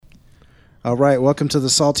All right, welcome to the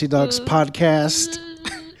Salty Dogs podcast.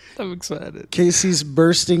 I'm excited. Casey's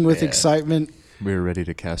bursting with excitement. We're ready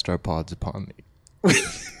to cast our pods upon thee.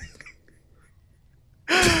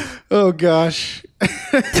 Oh, gosh.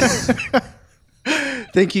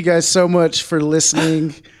 Thank you guys so much for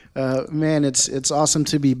listening. Man, it's awesome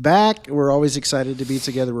to be back. We're always excited to be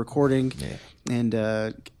together recording. Yeah.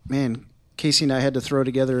 And, man, Casey and I had to throw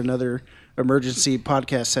together another emergency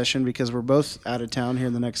podcast session because we're both out of town here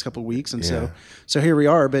in the next couple of weeks. And so here we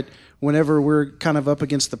are. But whenever we're kind of up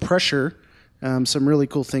against the pressure, some really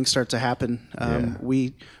cool things start to happen.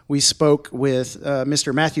 We spoke with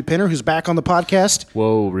Mr. Matthew Penner, who's back on the podcast.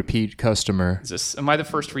 Whoa, repeat customer. Am I the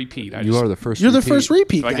first repeat? You are the first You're repeat. the first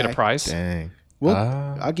repeat Do I guy. get a prize? Dang.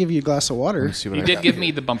 Well, I'll give you a glass of water. You did give me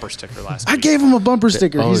the bumper sticker last I week. gave him a bumper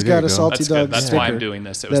sticker. Oh, He's there got you a go. Salty That's Dog good. That's sticker. why I'm doing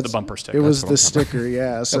this. It was the bumper sticker. It was the That's what I'm sticker,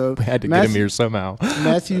 yeah. So I had to get him here somehow.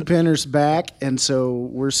 Matthew Penner's back, and so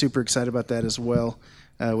we're super excited about that as well.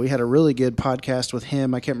 We had a really good podcast with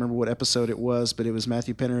him. I can't remember what episode it was, but it was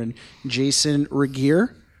Matthew Penner and Jason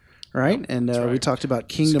Regier, right? And we talked about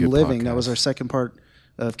Kingdom good Living. That podcast. was our second part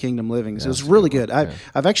of Kingdom Living. So it was really good.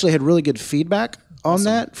 I've actually had really good feedback on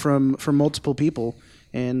that from multiple people,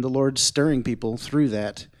 and the Lord's stirring people through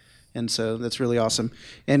that. And so that's really awesome.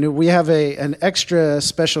 And we have an extra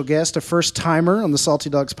special guest, a first-timer on the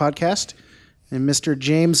Salty Dogs podcast, and Mr.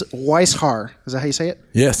 James Weishar. Is that how you say it?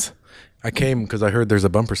 Yes. I came because I heard there's a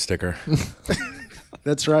bumper sticker.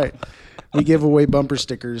 That's right. We give away bumper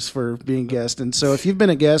stickers for being guest. And so if you've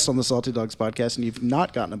been a guest on the Salty Dogs podcast and you've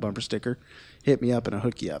not gotten a bumper sticker, hit me up and I'll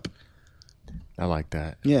hook you up. I like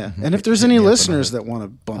that. Yeah. And if there's any listeners that want a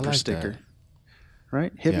bumper like sticker, that.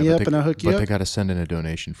 right? Hit me up and I'll hook you But they up. got to send in a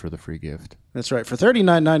donation for the free gift. That's right. For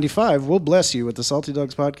 $39.95, we'll bless you with the Salty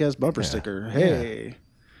Dogs podcast bumper sticker. Hey.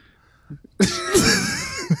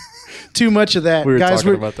 Too much of that. We were Guys,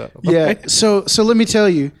 talking about that. Yeah. So let me tell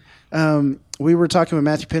you, we were talking with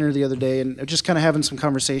Matthew Penner the other day and just kind of having some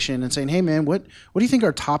conversation and saying, hey, man, what do you think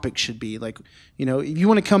our topic should be? Like, if you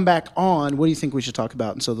want to come back on, what do you think we should talk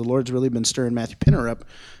about? And so the Lord's really been stirring Matthew Penner up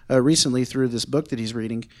recently through this book that he's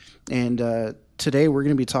reading. And today we're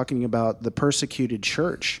going to be talking about the persecuted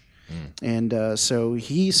church. And so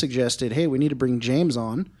he suggested, hey, we need to bring James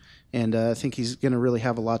on. And I think he's going to really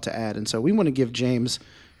have a lot to add. And so we want to give James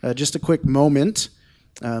just a quick moment,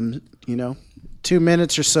 2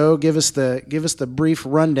 minutes or so. Give us the brief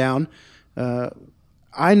rundown.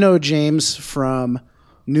 I know James from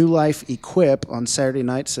New Life Equip on Saturday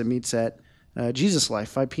nights. It meets at Jesus Life,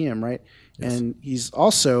 5 p.m., right? Yes. And he's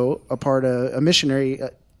also a part of a missionary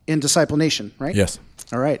in Disciple Nation, right? Yes.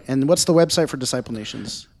 All right. And what's the website for Disciple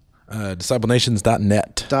Nations?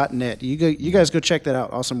 DiscipleNations.net. .net. You guys go check that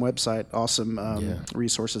out. Awesome website. Awesome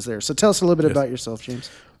resources there. So tell us a little bit about yourself, James.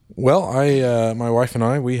 Well, my wife and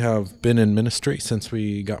I, we have been in ministry since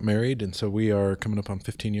we got married, and so we are coming up on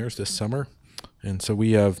 15 years this summer. And so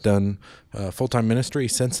we have done full-time ministry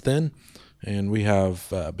since then, and we have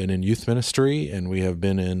been in youth ministry, and we have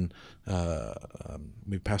been in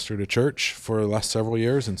we pastored a church for the last several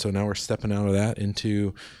years, and so now we're stepping out of that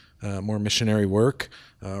into more missionary work.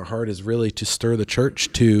 Our heart is really to stir the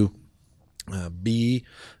church to be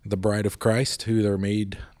the bride of Christ, who they're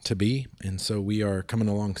made to be. And so we are coming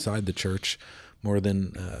alongside the church more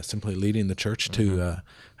than simply leading the church to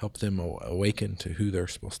help them awaken to who they're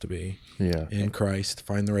supposed to be in Christ,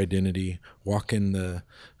 find their identity, walk in the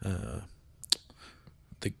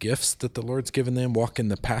gifts that the Lord's given them, walk in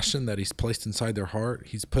the passion that He's placed inside their heart.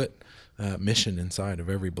 He's put mission inside of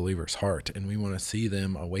every believer's heart, and we want to see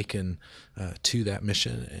them awaken to that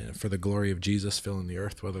mission and for the glory of Jesus filling the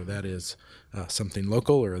earth, whether that is something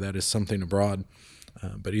local or that is something abroad.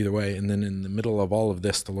 But either way, and then in the middle of all of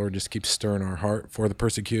this, the Lord just keeps stirring our heart for the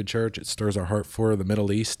persecuted church. It stirs our heart for the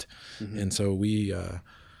Middle East. Mm-hmm. And so we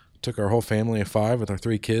took our whole family of 5 with our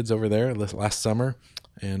 3 kids over there last summer.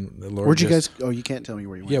 And the Lord, where'd you guys? Oh, you can't tell me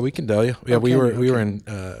where you went. Yeah, we can tell you. Yeah, we were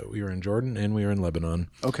in Jordan and we were in Lebanon.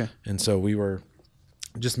 Okay. And so we were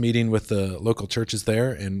just meeting with the local churches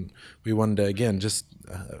there, and we wanted to again just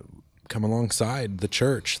come alongside the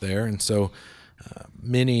church there. And so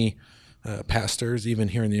many pastors, even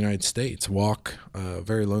here in the United States, walk a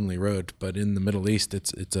very lonely road, but in the Middle East,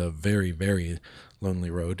 it's a very, very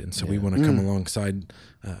lonely road. And so we want to come alongside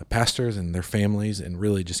pastors and their families and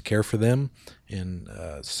really just care for them and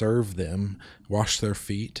serve them, wash their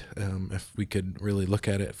feet. If we could really look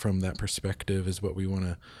at it from that perspective is what we want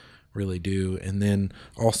to really do. And then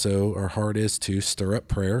also our heart is to stir up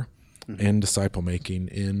prayer and disciple making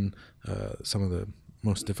in some of the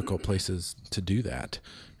most difficult places to do that.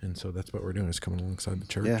 And so that's what we're doing, is coming alongside the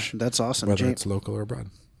church. Yeah, that's awesome. Whether it's local or abroad.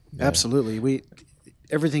 Absolutely.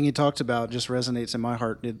 everything he talked about just resonates in my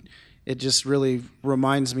heart. It just really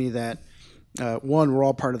reminds me that one, we're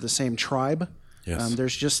all part of the same tribe. Yes.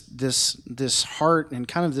 There's just this heart and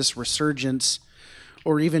kind of this resurgence,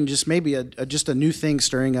 or even just maybe just a new thing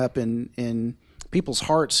stirring up in people's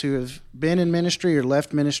hearts who have been in ministry or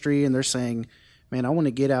left ministry, and they're saying, man, I want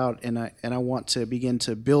to get out and I want to begin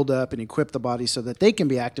to build up and equip the body so that they can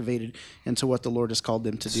be activated into what the Lord has called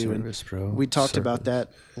them to do. Service, bro. We talked about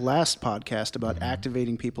that last podcast about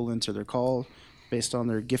activating people into their call based on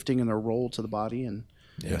their gifting and their role to the body, and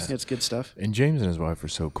it's good stuff. And James and his wife are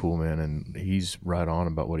so cool, man, and he's right on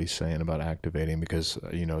about what he's saying about activating, because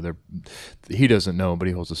he doesn't know, but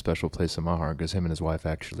he holds a special place in my heart, because him and his wife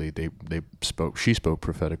actually she spoke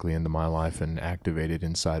prophetically into my life and activated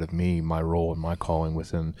inside of me my role and my calling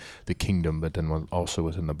within the kingdom, but then also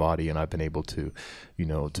within the body, and I've been able to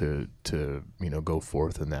go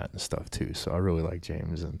forth in that and stuff too. So I really like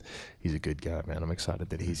James, and he's a good guy, man. I'm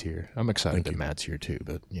excited that he's here. I'm excited that Matt's here too,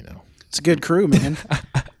 but It's a good crew, man.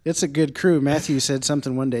 It's a good crew. Matthew said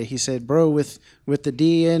something one day. He said, bro, with the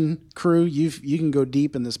DN crew, you can go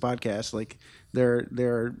deep in this podcast. Like there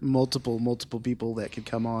are multiple people that could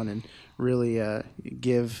come on and really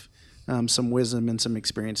give some wisdom and some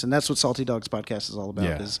experience. And that's what Salty Dogs podcast is all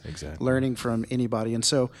about, is learning from anybody. And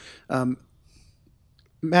so,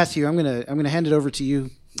 Matthew, I'm gonna hand it over to you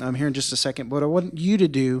here in just a second. What I want you to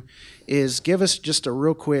do is give us just a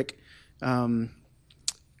real quick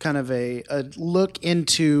kind of a look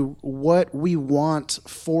into what we want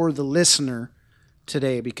for the listener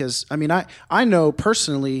today, because I know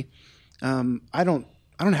personally, I don't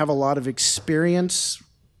have a lot of experience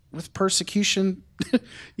with persecution.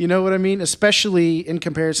 You know what I mean? Especially in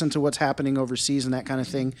comparison to what's happening overseas and that kind of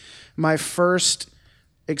thing. My first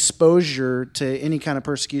exposure to any kind of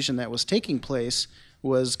persecution that was taking place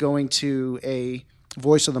was going to a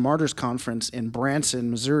Voice of the Martyrs conference in Branson,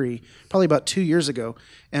 Missouri, probably about 2 years ago.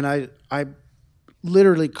 And I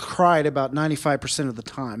literally cried about 95% of the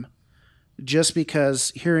time, just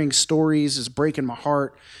because hearing stories is breaking my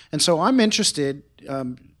heart. And so I'm interested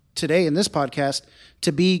today in this podcast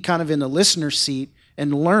to be kind of in the listener seat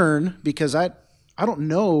and learn, because I don't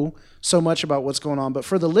know so much about what's going on. But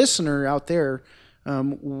for the listener out there,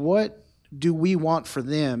 what do we want for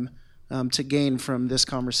them to gain from this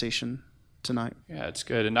conversation tonight? Yeah, it's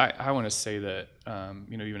good. And I want to say that,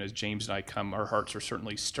 even as James and I come, our hearts are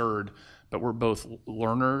certainly stirred, but we're both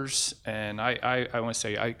learners. And I want to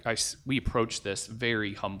say we approach this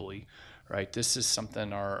very humbly, right? This is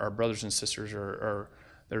something our brothers and sisters are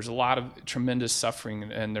there's a lot of tremendous suffering,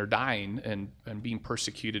 and they're dying and being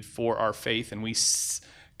persecuted for our faith. And we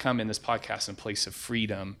come in this podcast in a place of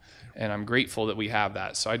freedom. And I'm grateful that we have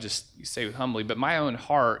that. So I just say it humbly, but my own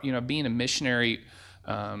heart, being a missionary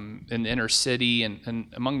in the inner city and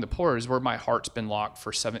among the poor is where my heart's been locked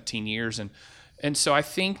for 17 years. And so I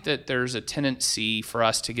think that there's a tendency for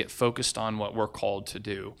us to get focused on what we're called to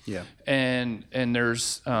do. Yeah. And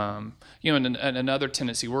there's, and another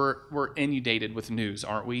tendency, we're inundated with news,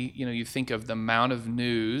 aren't we? You think of the amount of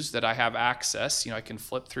news that I have access, I can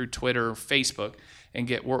flip through Twitter or Facebook and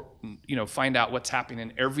find out what's happening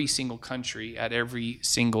in every single country at every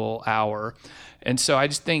single hour. And so I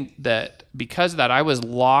just think that because of that, I was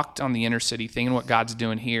locked on the inner city thing and what God's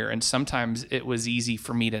doing here. And sometimes it was easy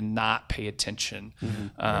for me to not pay attention.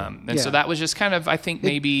 Mm-hmm. So that was just kind of, I think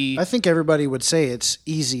everybody would say it's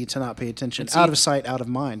easy to not pay attention. Out of sight, out of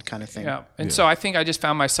mind kind of thing. Yeah. And so I think I just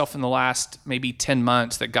found myself in the last maybe 10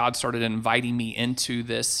 months that God started inviting me into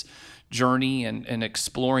this journey and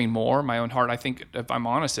exploring more my own heart. I think, if I'm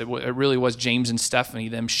honest, it really was James and Stephanie,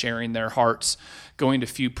 them sharing their hearts, going to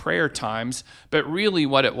few prayer times. But really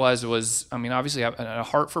what it was, obviously a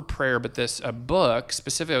heart for prayer, but a book,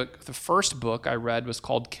 the first book I read was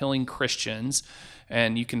called Killing Christians,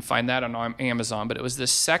 and you can find that on Amazon. But it was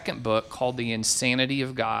this second book called The Insanity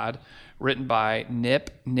of God, written by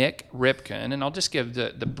Nick Ripken. And I'll just give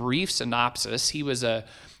the brief synopsis. He was a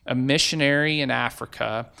missionary in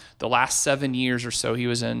Africa. The last 7 years or so, he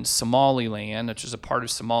was in Somaliland, which is a part of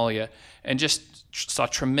Somalia, and just saw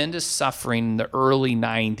tremendous suffering in the early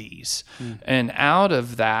 90s. And out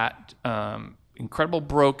of that, incredible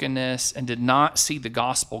brokenness, and did not see the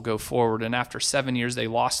gospel go forward. And after 7 years, they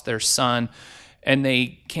lost their son. and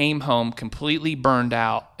they came home completely burned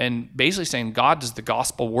out and basically saying, God, does the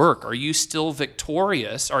gospel work? Are you still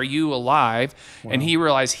victorious? Are you alive? Wow. And he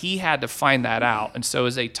realized he had to find that out. And so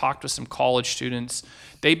as they talked with some college students,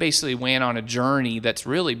 they basically went on a journey that's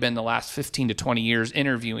really been the last 15 to 20 years,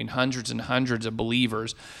 interviewing hundreds and hundreds of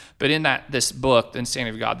believers. But in this book, The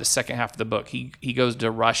Insanity of God, the second half of the book, he goes to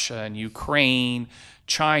Russia and Ukraine,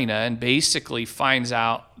 China, and basically finds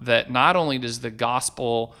out that not only does the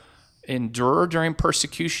gospel endure during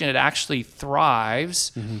persecution, it actually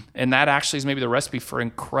thrives. And that actually is maybe the recipe for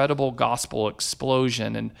incredible gospel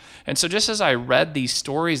explosion. And so just as I read these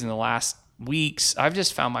stories in the last weeks, I've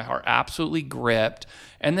just found my heart absolutely gripped.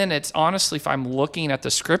 And then it's honestly, if I'm looking at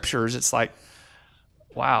the scriptures, it's like,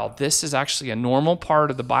 wow, this is actually a normal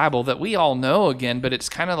part of the Bible that we all know again, but it's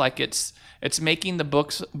kind of like it's making the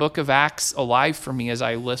book of Acts alive for me as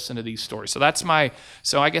I listen to these stories. So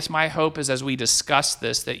I guess my hope is as we discuss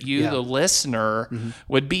this, that you, the listener,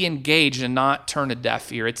 would be engaged and not turn a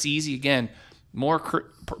deaf ear. It's easy, again, more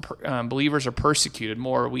believers are persecuted,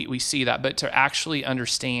 more we see that, but to actually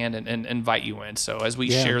understand and invite you in. So as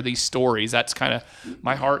we share these stories, that's kind of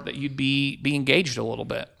my heart, that you'd be engaged a little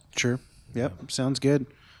bit. Sure. Yep. Sounds good.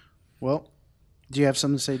 Well, do you have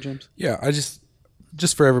something to say, James? Yeah, I just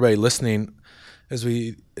for everybody listening,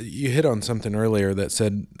 you hit on something earlier that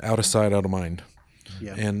said out of sight, out of mind.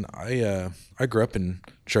 Yeah. And I grew up in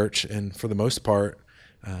church, and for the most part,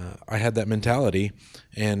 I had that mentality.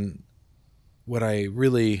 And what I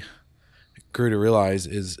really grew to realize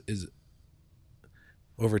is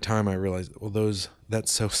over time I realized, well, that's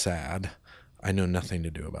so sad. I know nothing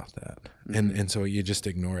to do about that. And so you just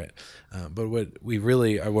ignore it. But what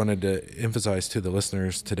I wanted to emphasize to the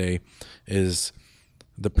listeners today is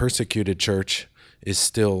the persecuted church is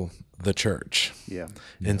still the church. Yeah.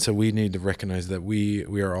 And so we need to recognize that we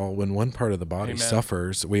are all, when one part of the body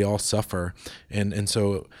suffers, we all suffer. And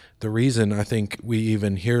so the reason I think we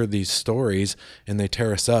even hear these stories and they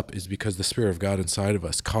tear us up is because the Spirit of God inside of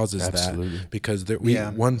us causes that. Because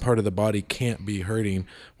one part of the body can't be hurting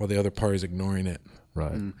while the other part is ignoring it.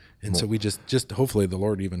 Right. And so we just hopefully the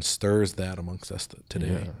Lord even stirs that amongst us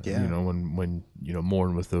today. Yeah. When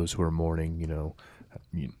mourn with those who are mourning,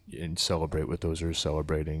 and celebrate with those who are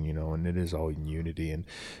celebrating, and it is all in unity. And,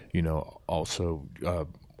 also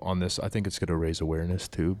on this, I think it's going to raise awareness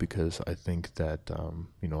too, because I think that,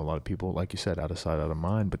 a lot of people, like you said, out of sight, out of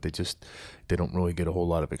mind, but they don't really get a whole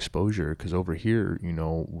lot of exposure, because over here,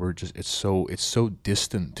 it's so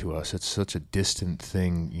distant to us. It's such a distant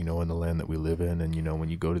thing, in the land that we live in. And, when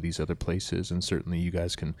you go to these other places, and certainly you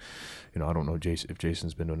guys can, I don't know if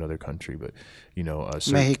Jason's been to another country, but,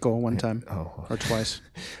 Mexico one time or twice,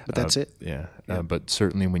 but that's it. Yeah. But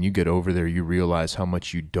certainly when you get over there, you realize how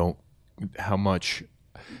much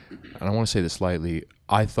I don't want to say this lightly,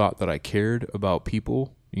 I thought that I cared about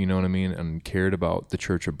people, you know what I mean, and cared about the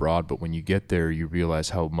church abroad, but when you get there, you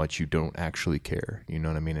realize how much you don't actually care, you know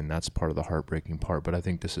what I mean, and that's part of the heartbreaking part. But I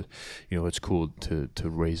think this is, it's cool to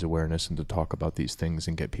raise awareness and to talk about these things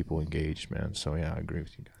and get people engaged, man. So yeah, I agree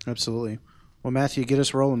with you guys. Absolutely. Well, Matthew, get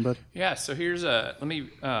us rolling, bud. Yeah, so let me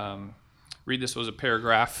read this was a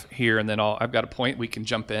paragraph here, and then I've got a point we can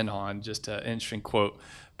jump in on, just an interesting quote.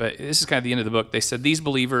 But this is kind of the end of the book. They said, "These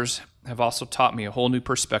believers have also taught me a whole new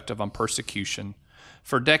perspective on persecution.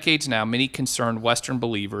 For decades now, many concerned Western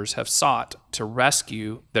believers have sought to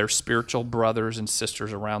rescue their spiritual brothers and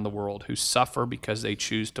sisters around the world who suffer because they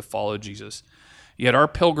choose to follow Jesus. Yet our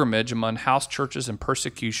pilgrimage among house churches and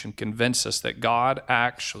persecution convince us that God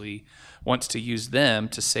actually wants to use them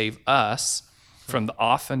to save us from the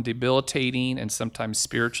often debilitating and sometimes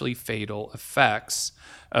spiritually fatal effects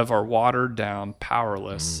of our watered-down,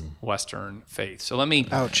 powerless Western faith." So let me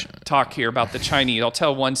talk here about the Chinese. I'll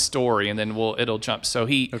tell one story, and then it'll jump. So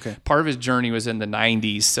part of his journey was in the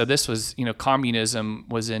 90s. So this was, communism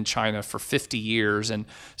was in China for 50 years, and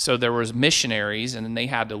so there was missionaries, and then they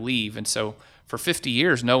had to leave. And so for 50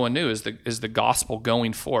 years, no one knew is the gospel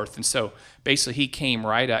going forth. And so basically, he came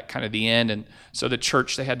right at kind of the end, and so the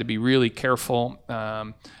church, they had to be really careful.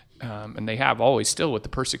 And they have always still with the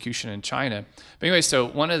persecution in China. But anyway, so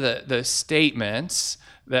one of the statements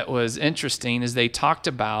that was interesting is they talked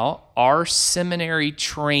about our seminary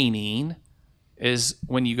training is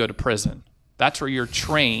when you go to prison. That's where you're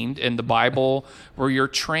trained in the Bible, where you're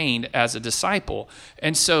trained as a disciple.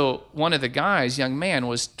 And so one of the guys, young man,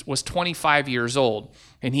 was 25 years old.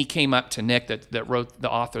 And he came up to Nick that wrote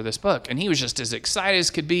the author of this book. And he was just as excited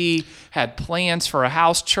as could be, had plans for a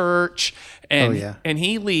house church. And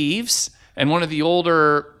he leaves. And one of the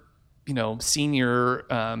older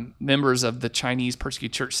senior members of the Chinese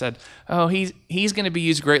persecuted church said, "Oh, he's going to be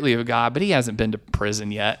used greatly of God, but he hasn't been to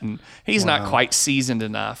prison yet, and he's not quite seasoned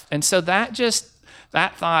enough." And so that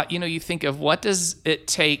thought, you think of what does it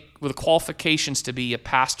take with qualifications to be a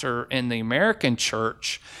pastor in the American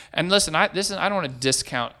church. And listen, I don't want to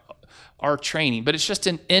discount our training, but it's just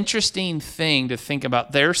an interesting thing to think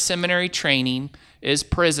about. Their seminary training is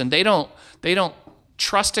prison. They don't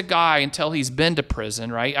trust a guy until he's been to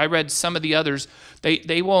prison, right? I read some of the others.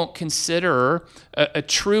 They won't consider a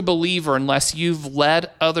true believer unless you've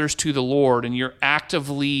led others to the Lord and you're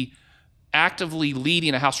actively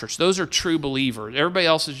leading a house church. Those are true believers. Everybody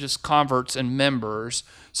else is just converts and members.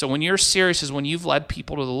 So when you're serious is when you've led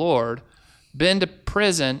people to the Lord, been to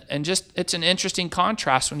prison, and just it's an interesting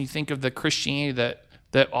contrast when you think of the Christianity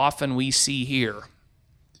that often we see here.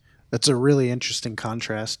 That's a really interesting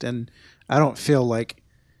contrast, and I don't feel like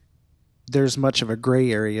there's much of a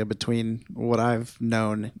gray area between what I've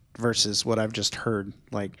known versus what I've just heard.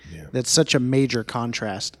 Like, that's such a major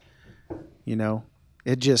contrast.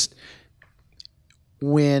 It just,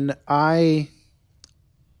 when I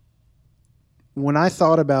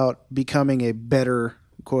thought about becoming a better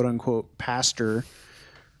quote unquote pastor,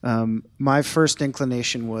 my first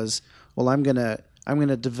inclination was, well, I'm gonna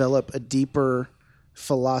develop a deeper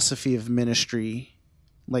philosophy of ministry.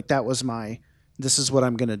 Like, that was this is what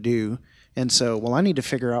I'm going to do. And so, well, I need to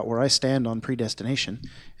figure out where I stand on predestination,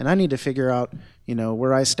 and I need to figure out,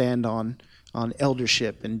 where I stand on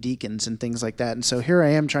eldership and deacons and things like that. And so here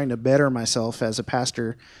I am trying to better myself as a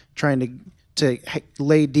pastor, trying to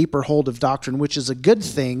lay deeper hold of doctrine, which is a good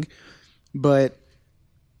thing. But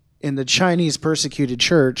in the Chinese persecuted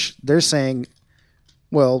church, they're saying,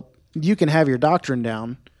 well, you can have your doctrine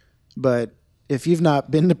down, but if you've not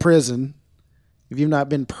been to prison, if you've not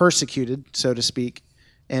been persecuted, so to speak,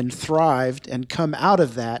 and thrived and come out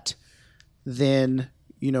of that, then,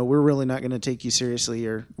 we're really not going to take you seriously,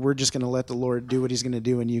 or we're just going to let the Lord do what he's going to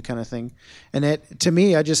do in you, kind of thing. And to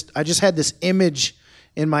me, I just had this image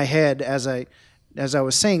in my head as I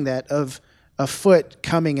was saying that, of a foot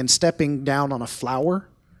coming and stepping down on a flower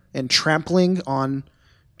and trampling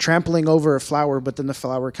over a flower, but then the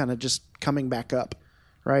flower kind of just coming back up.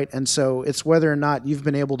 Right. And so it's whether or not you've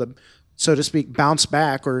been able to, so to speak, bounce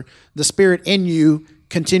back, or the Spirit in you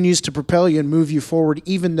continues to propel you and move you forward,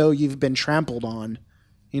 even though you've been trampled on.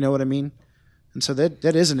 You know what I mean? And so that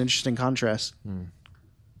is an interesting contrast.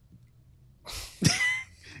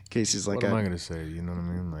 Casey's like, what am I going to say? You know what I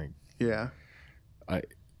mean? Like, yeah. I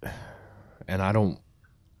don't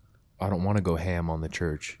want to go ham on the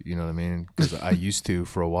church. You know what I mean? Because I used to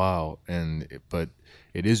for a while, but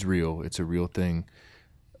it is real. It's a real thing.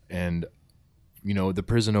 And, the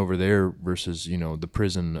prison over there versus, the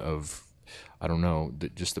prison of, I don't know,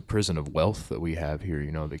 just the prison of wealth that we have here,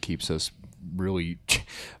 that keeps us really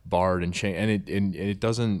barred and chained. And it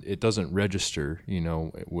doesn't register,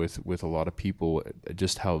 with a lot of people,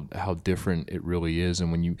 just how different it really is.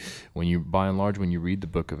 And when you by and large, when you read the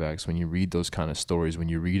book of Acts, when you read those kind of stories, when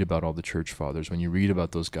you read about all the church fathers, when you read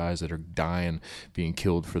about those guys that are dying, being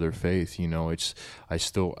killed for their faith, I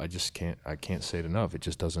can't say it enough. It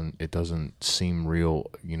just doesn't seem real,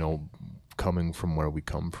 coming from where we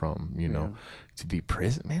come from, to be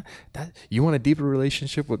prison, man. That you want a deeper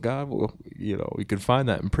relationship with God? Well, you can find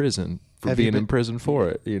that in prison for being in prison for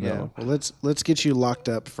it. Yeah. Well, let's get you locked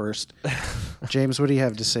up first. James, what do you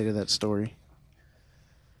have to say to that story?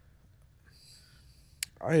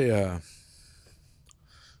 It's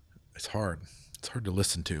hard. It's hard to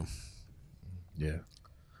listen to. Yeah.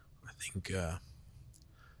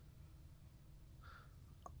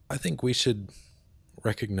 I think we should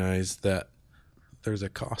recognize that there's a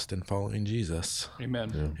cost in following Jesus.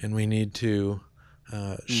 Amen. Yeah. And we need to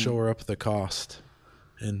shore up the cost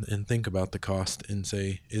and think about the cost and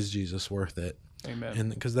say, is Jesus worth it? Amen.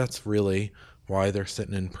 And because that's really why they're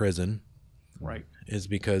sitting in prison. Right. Is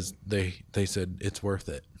because they said it's worth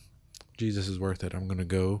it. Jesus is worth it. I'm going to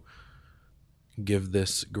go give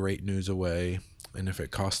this great news away. And if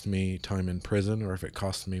it costs me time in prison, or if it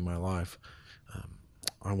costs me my life,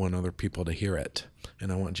 I want other people to hear it,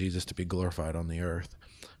 and I want Jesus to be glorified on the earth.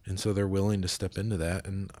 And so they're willing to step into that.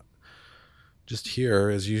 And just here,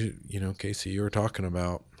 as Casey, you were talking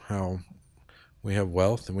about how we have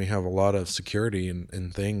wealth and we have a lot of security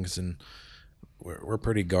and things, and we're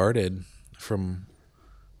pretty guarded from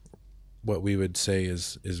what we would say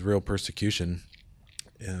is real persecution,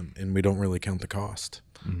 and we don't really count the cost.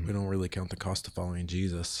 Mm-hmm. We don't really count the cost of following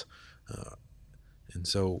Jesus. And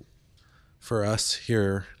so for us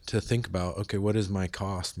here to think about, okay, what is my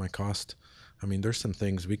cost? My cost, there's some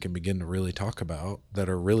things we can begin to really talk about that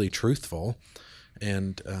are really truthful,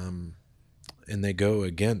 and they go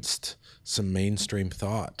against some mainstream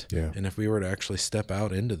thought. Yeah. And if we were to actually step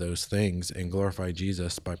out into those things and glorify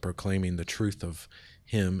Jesus by proclaiming the truth of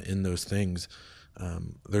him in those things,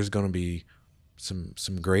 there's going to be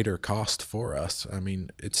some greater cost for us. I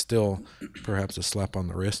mean, it's still perhaps a slap on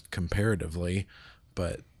the wrist comparatively,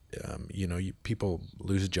 but people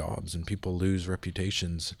lose jobs and people lose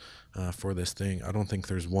reputations for this thing. I don't think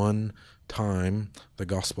there's one time the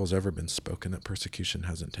gospel's ever been spoken that persecution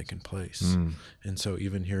hasn't taken place. And so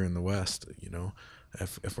even here in the West,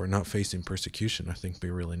 if we're not facing persecution, I think we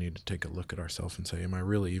really need to take a look at ourselves and say, am I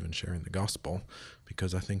really even sharing the gospel?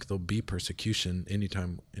 Because I think there'll be persecution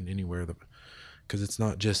anytime and anywhere, because it's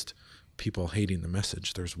not just people hating the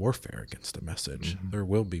message. There's warfare against the message. There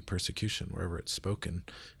will be persecution wherever it's spoken.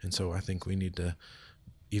 And so I think we need to,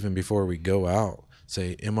 even before we go out,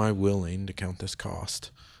 say, am I willing to count this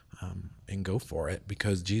cost and go for it?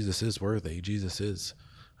 Because Jesus is worthy. Jesus is,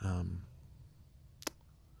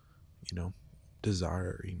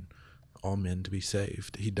 desiring all men to be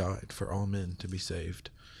saved. He died for all men to be saved.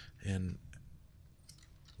 And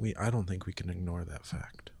I don't think we can ignore that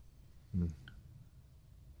fact.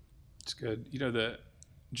 It's good. That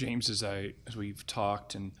James, as we've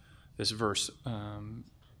talked, and this verse, 1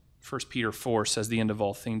 Peter 4 says, the end of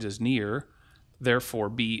all things is near. Therefore,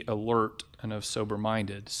 be alert and of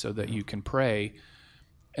sober-minded so that you can pray.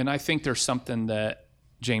 And I think there's something that,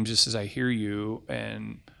 James, just as I hear you,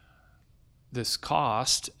 and this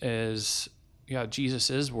cost is, Jesus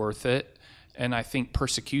is worth it. And I think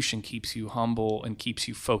persecution keeps you humble and keeps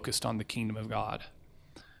you focused on the kingdom of God.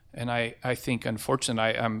 And I think,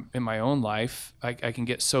 unfortunately, I'm in my own life, I can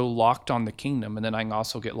get so locked on the kingdom, and then I can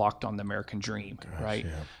also get locked on the American dream, right?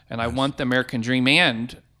 Yeah. And I want the American dream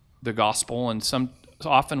and the gospel, and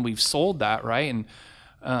often we've sold that, right?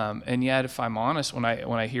 And yet, if I'm honest, when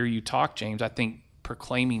I hear you talk, James, I think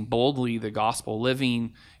proclaiming boldly the gospel,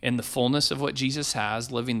 living in the fullness of what Jesus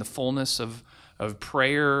has, living the fullness of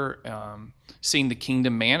prayer, seeing the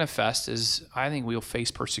kingdom manifest, is, I think we'll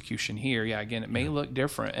face persecution here. Yeah, again, it may look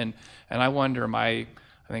different. And I wonder, I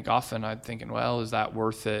think often I'm thinking, well, is that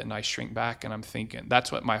worth it? And I shrink back and I'm thinking,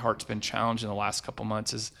 that's what my heart's been challenged in the last couple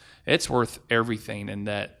months, is it's worth everything. And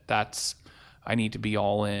I need to be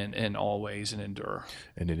all in and always and endure.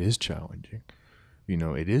 And it is challenging.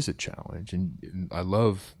 It is a challenge. And I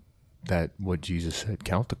love that what Jesus said,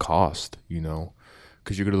 count the cost,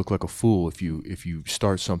 because you're going to look like a fool if you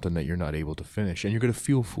start something that you're not able to finish, and you're going to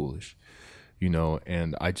feel foolish,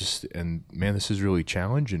 and man, this is really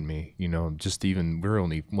challenging me, just even, we're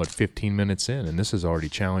only 15 minutes in, and this is already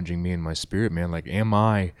challenging me in my spirit, man. Like, am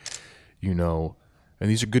I, and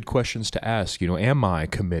these are good questions to ask, am I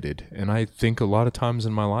committed? And I think a lot of times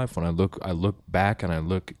in my life, when I look back and I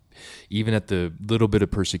look even at the little bit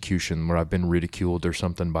of persecution where I've been ridiculed or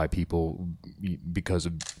something by people because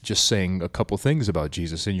of just saying a couple things about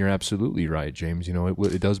Jesus. And you're absolutely right, James.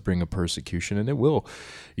 It does bring a persecution, and it will,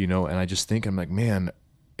 and I just think, I'm like, man,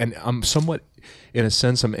 and I'm somewhat, in a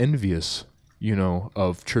sense, I'm envious,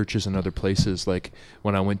 of churches and other places. Like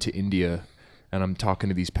when I went to India and I'm talking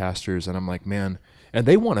to these pastors, and I'm like, man, and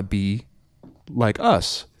they want to be like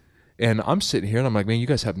us. And I'm sitting here and I'm like, man, you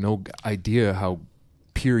guys have no idea how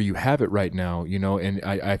pure you have it right now, and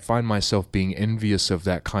I find myself being envious of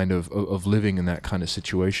that kind of living in that kind of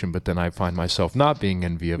situation, but then I find myself not being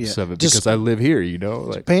envious of it because I live here,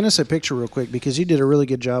 like, paint us a picture real quick, because you did a really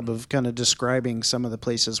good job of kind of describing some of the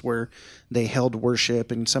places where they held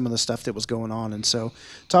worship and some of the stuff that was going on. And so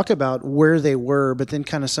talk about where they were, but then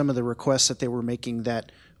kind of some of the requests that they were making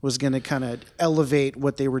that was going to kind of elevate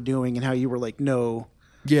what they were doing, and how you were like, no.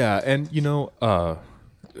 Yeah. And,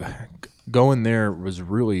 going there was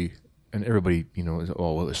really, and everybody, it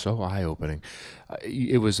was so eye-opening.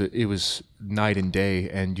 It was night and day,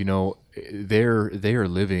 and they are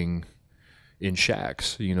living in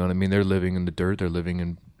shacks. You know what I mean? They're living in the dirt. They're living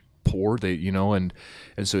in poor. And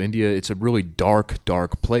so India, it's a really dark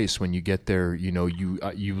place. When you get there,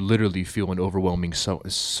 you literally feel an overwhelming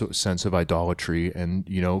sense of idolatry, and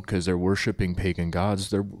because they're worshiping pagan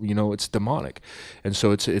gods. They're it's demonic, and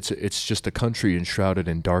so it's just a country enshrouded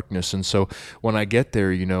in darkness. And so when I get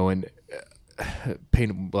there, and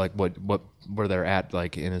paint like where they're at,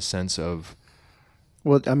 like in a sense of.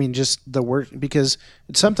 Well, I mean, just the work, because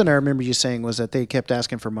something I remember you saying was that they kept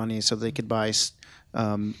asking for money so they could buy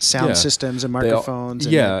sound systems and microphones.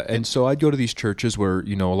 And so I'd go to these churches where,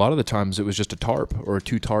 a lot of the times it was just a tarp or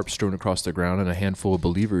 2 tarps strewn across the ground and a handful of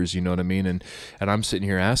believers, you know what I mean? And I'm sitting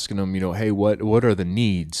here asking them, hey, what are the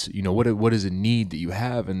needs? What is a need that you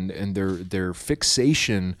have? And their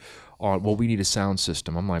fixation on, well, we need a sound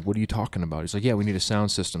system. I'm like, what are you talking about? He's like, yeah, we need a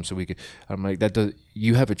sound system so we could. I'm like,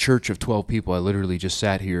 you have a church of 12 people. I literally just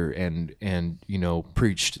sat here and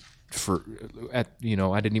preached I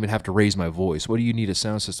didn't even have to raise my voice. What do you need a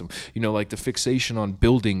sound system? Like the fixation on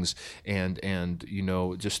buildings and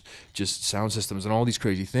just sound systems and all these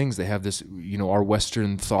crazy things. They have this, our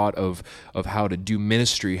Western thought of how to do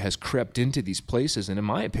ministry has crept into these places, and in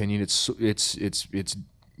my opinion, it's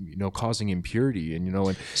causing impurity, and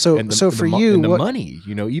the money,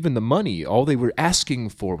 even the money, all they were asking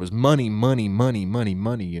for was money,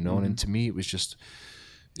 and to me it was just.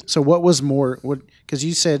 So what was more, because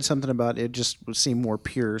you said something about it just seemed more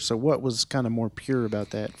pure. So what was kind of more pure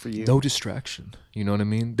about that for you? No distraction. You know what I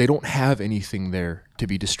mean? They don't have anything there to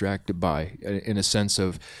be distracted by, in a sense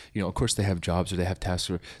of, of course they have jobs or they have tasks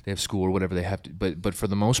or they have school or whatever they have to, but for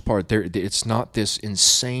the most part, it's not this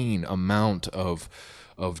insane amount of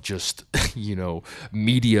just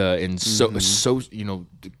media and just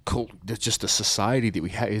the society that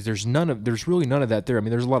we have. There's really none of that there. I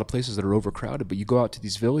mean, there's a lot of places that are overcrowded, but you go out to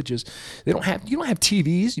these villages, you don't have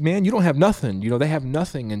TVs, man. You don't have nothing. They have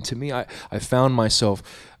nothing. And to me, I found myself,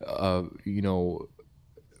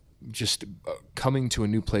 just coming to a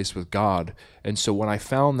new place with God. And so when I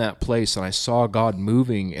found that place and I saw God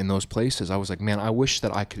moving in those places, I was like, man, I wish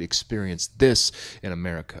that I could experience this in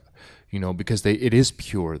America. Because it is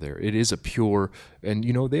pure there. It is a pure, and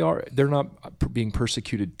they're not being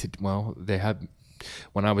persecuted they have.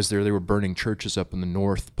 When I was there, they were burning churches up in the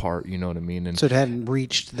north part. You know what I mean? And so it hadn't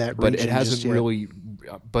reached that. But it hasn't really.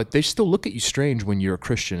 But they still look at you strange when you're a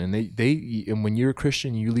Christian, and and when you're a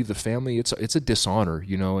Christian, you leave the family. It's a dishonor,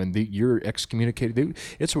 and you're excommunicated.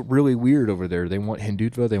 It's really weird over there. They want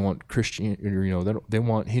Hindutva, they want Christian, they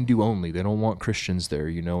want Hindu only. They don't want Christians there,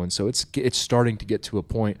 and so it's starting to get to a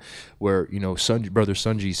point where Brother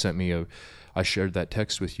Sunji sent me I shared that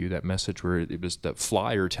text with you, that message where it was that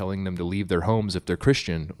flyer telling them to leave their homes if they're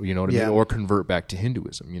Christian, I mean, or convert back to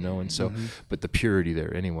Hinduism, and so, but the purity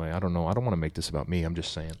there, anyway, I don't know. I don't want to make this about me. I'm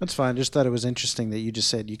just saying. That's fine. Just thought it was interesting that you just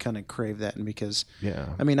said you kind of crave that, and because, yeah,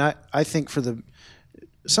 I mean, I think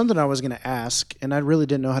something I was going to ask, and I really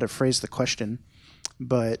didn't know how to phrase the question,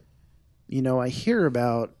 but, I hear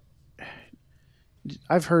about,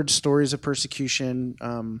 I've heard stories of persecution,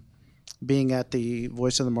 being at the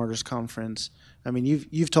Voice of the Martyrs conference. I mean,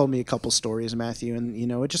 you've told me a couple stories, Matthew, and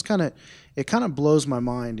it just kind of blows my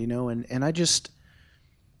mind, and I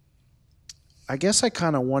guess I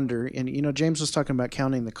kind of wonder, and James was talking about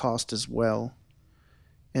counting the cost as well,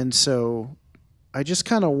 and so I just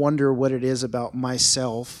kind of wonder what it is about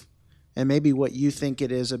myself, and maybe what you think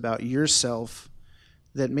it is about yourself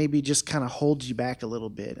that maybe just kind of holds you back a little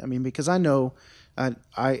bit. I mean, because I know I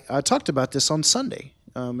talked about this on Sunday.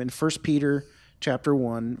 In 1 Peter chapter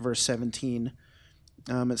 1, verse 17,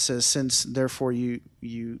 it says, "Since therefore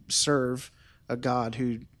you serve a God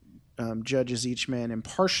who judges each man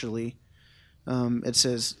impartially," it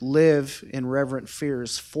says, "live in reverent fear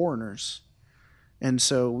as foreigners." And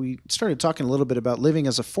so we started talking a little bit about living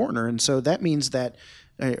as a foreigner, and so that means that,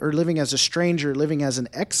 or living as a stranger, living as an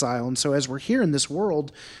exile. And so as we're here in this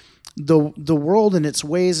world, the world and its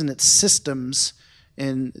ways and its systems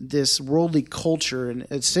and this worldly culture, and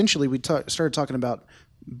essentially we started talking about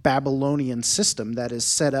Babylonian system that is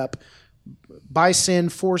set up by sin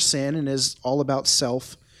for sin and is all about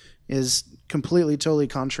self, is completely, totally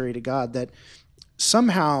contrary to God, that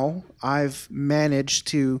somehow I've managed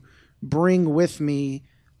to bring with me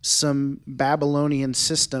some Babylonian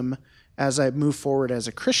system as I move forward as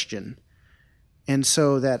a Christian. And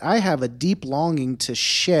so that I have a deep longing to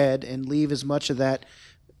shed and leave as much of that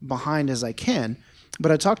behind as I can.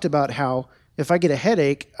 But I talked about how if I get a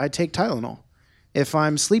headache, I take Tylenol. If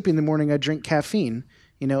I'm sleepy in the morning, I drink caffeine.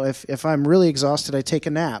 If I'm really exhausted, I take a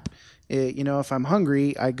nap. If I'm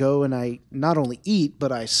hungry, I go and I not only eat,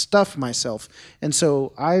 but I stuff myself. And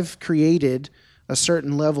so I've created a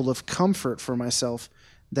certain level of comfort for myself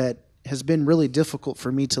that has been really difficult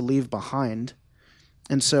for me to leave behind.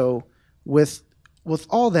 And so with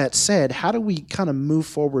all that said, how do we kind of move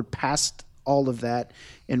forward past all of that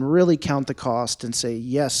and really count the cost and say,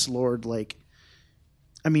 yes, Lord,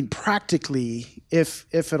 practically, if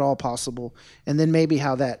at all possible, and then maybe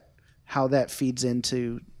how that feeds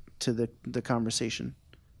into the conversation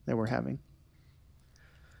that we're having.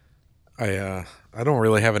 I don't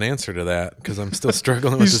really have an answer to that because I'm still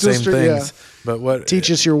struggling with the same things. Yeah. But teach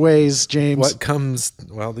us your ways, James.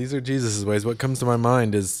 These are Jesus' ways. What comes to my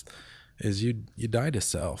mind is you die to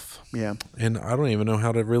self. Yeah. And I don't even know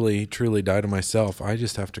how to really truly die to myself. I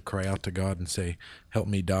just have to cry out to God and say, help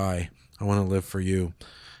me die. I want to live for you.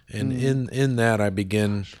 And in that I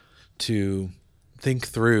begin to think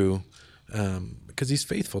through, because he's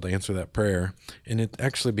faithful to answer that prayer. And it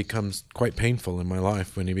actually becomes quite painful in my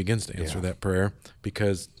life when he begins to answer that prayer,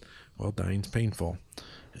 because, well, dying's painful.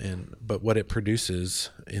 But what it produces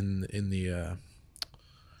in the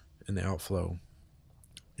outflow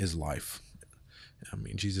is life. I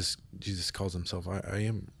mean, Jesus calls himself, I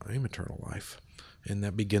am eternal life. And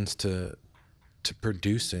that begins to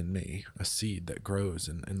produce in me a seed that grows,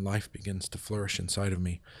 and life begins to flourish inside of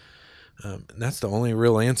me. And that's the only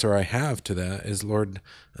real answer I have to that is, Lord,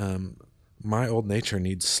 my old nature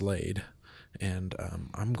needs slayed, and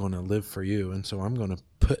I'm going to live for you. And so I'm going to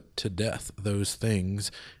put to death those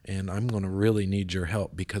things, and I'm going to really need your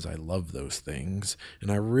help because I love those things,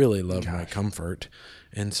 and I really love my comfort.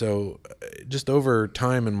 And so just over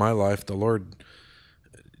time in my life, the Lord,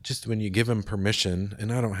 just when you give him permission,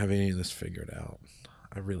 and I don't have any of this figured out,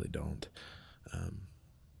 I really don't.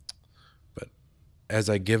 But as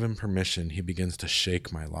I give him permission, he begins to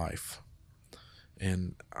shake my life.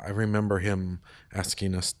 And I remember him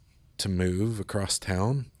asking us to move across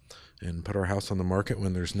town and put our house on the market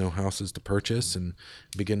when there's no houses to purchase, and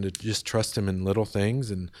begin to just trust him in little things.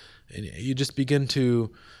 And you just begin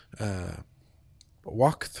to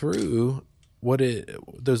walk through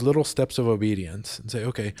those little steps of obedience and say,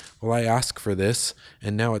 okay, well, I ask for this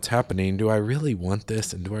and now it's happening. Do I really want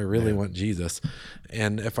this? And do I really want Jesus?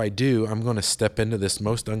 And if I do, I'm going to step into this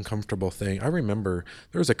most uncomfortable thing. I remember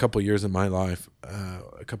there was a couple years in my life,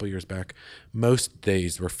 a couple years back, most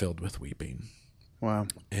days were filled with weeping. Wow.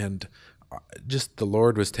 And just the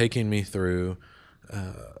Lord was taking me through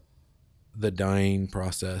the dying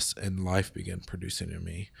process, and life began producing in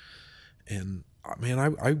me. And man,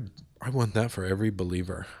 I want that for every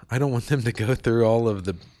believer. I don't want them to go through all of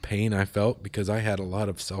the pain I felt, because I had a lot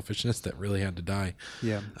of selfishness that really had to die.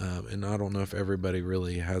 Yeah. And I don't know if everybody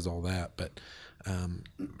really has all that, but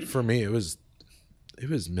for me, it was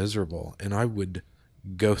miserable, and I would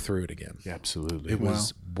go through it again. Yeah, absolutely. It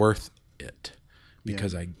was worth it,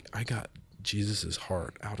 because I got Jesus's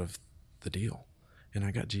heart out of the deal, and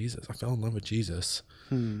I got Jesus. I fell in love with Jesus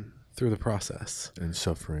through the process. And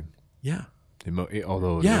suffering. Yeah.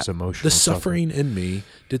 Although it was emotional. The suffering in me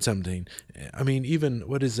did something. I mean, even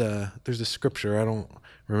there's a scripture, I don't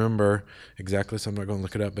remember exactly, so I'm not going to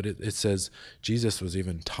look it up, but it says Jesus was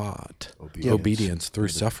even taught obedience through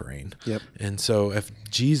suffering. Yep. And so if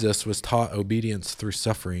Jesus was taught obedience through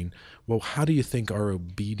suffering, well, how do you think our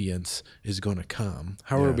obedience is going to come?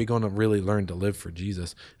 How are we going to really learn to live for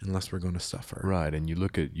Jesus unless we're going to suffer? Right, and you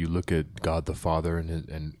look at God the Father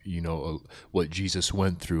and you know what Jesus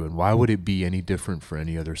went through, and why would it be any different for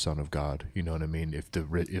any other son of God? You know what I mean? If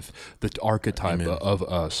the archetype of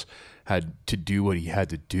us had to do what he had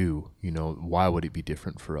to do, you know, why would it be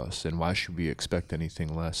different for us? And why should we expect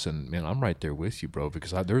anything less? And man, I'm right there with you, bro,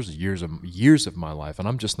 because there's years of my life, and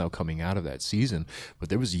I'm just now coming out of that season, but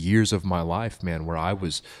there was years of my life, man, where I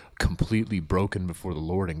was completely broken before the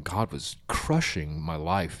Lord, and God was crushing my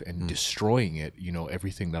life and destroying it, you know,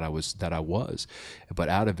 everything that I was. But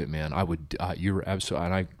out of it, man, I would, you were absolutely,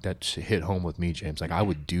 and that hit home with me, James. Like, I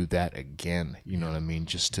would do that again, you know what I mean?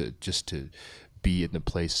 Just to be in the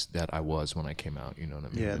place that I was when I came out, you know what I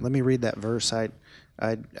mean? Yeah, let me read that verse. I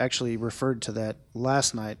actually referred to that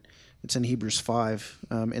last night. It's in Hebrews 5.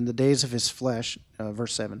 In the days of his flesh,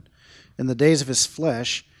 verse 7. In the days of his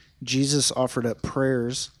flesh, Jesus offered up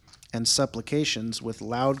prayers and supplications with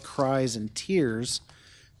loud cries and tears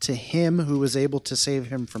to him who was able to save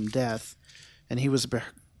him from death, and he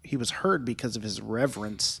was heard because of his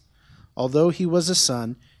reverence. Although he was a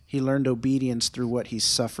son, he learned obedience through what he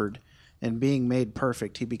suffered. And being made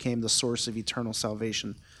perfect, he became the source of eternal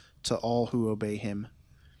salvation to all who obey him.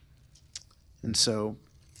 And so,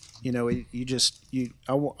 you know,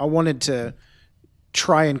 I wanted to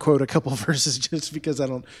try and quote a couple of verses just because I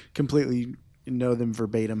don't completely know them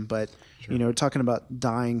verbatim. But, you know, talking about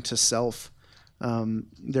dying to self,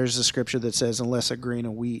 there's a scripture that says, unless a grain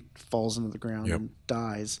of wheat falls into the ground and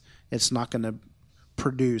dies, it's not going to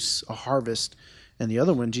produce a harvest. And the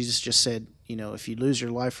other one, Jesus just said, you know, if you lose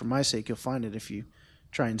your life for my sake, you'll find it. If you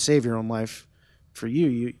try and save your own life for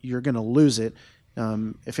you're going to lose it.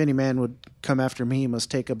 If any man would come after me, he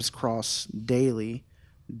must take up his cross daily,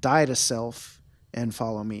 die to self, and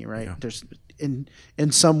follow me, right? Yeah. There's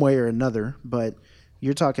in some way or another, but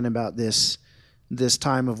you're talking about this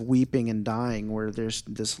time of weeping and dying where there's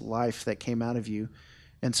this life that came out of you.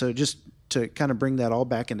 And so just to kind of bring that all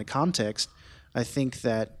back into context, I think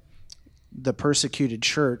that the persecuted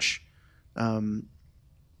church,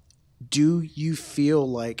 do you feel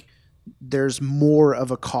like there's more of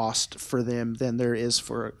a cost for them than there is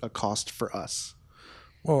for a cost for us?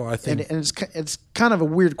 Well, I think And it's kind of a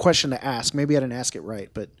weird question to ask. Maybe I didn't ask it right,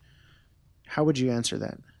 but how would you answer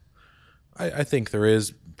that? I think there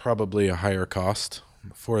is probably a higher cost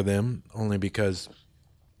for them, only because,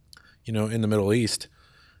 in the Middle East,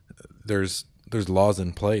 there's laws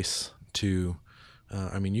in place to,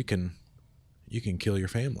 you can kill your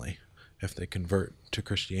family if they convert to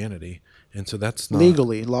Christianity, and so that's not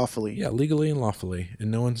Legally, lawfully. Yeah, legally and lawfully,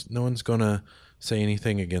 and no one's gonna say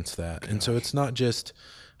anything against that. And so it's not just,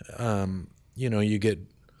 you get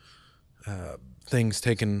things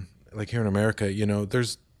taken like here in America. You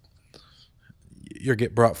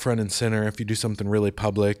get brought front and center if you do something really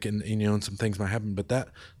public, and some things might happen, but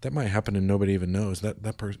that might happen and nobody even knows that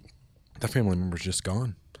family member's just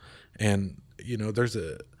gone, and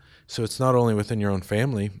so it's not only within your own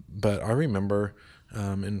family, but I remember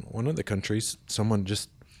in one of the countries, someone just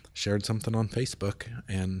shared something on Facebook,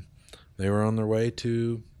 and they were on their way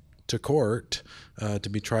to court to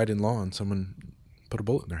be tried in law, and someone put a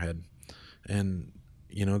bullet in their head, and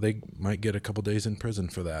they might get a couple days in prison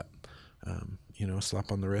for that. A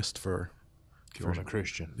slap on the wrist for Killing a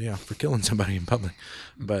Christian. Yeah, for killing somebody in public,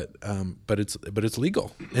 but it's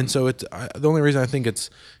legal, and so the only reason I think it's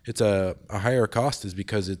a higher cost is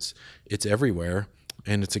because it's everywhere,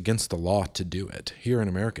 and it's against the law to do it. Here in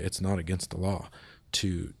America, it's not against the law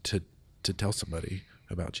to tell somebody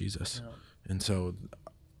about Jesus, and so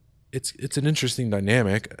it's an interesting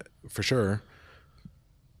dynamic for sure.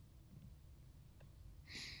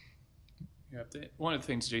 Yeah, one of the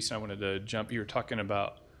things, Jason, I wanted to you were talking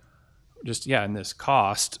about just, in this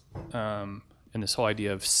cost, and this whole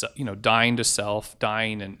idea of, dying to self,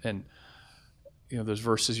 dying, and those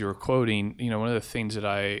verses you were quoting, one of the things that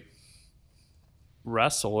I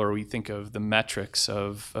wrestle, or we think of the metrics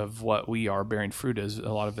of what we are bearing fruit is,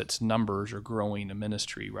 a lot of it's numbers or growing a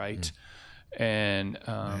ministry, right? And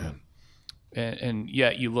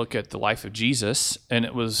yet you look at the life of Jesus, and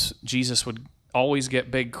Jesus would always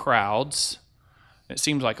get big crowds. It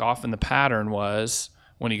seems like often the pattern was,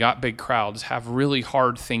 when he got big crowds, have really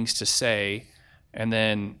hard things to say and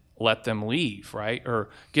then let them leave, right? Or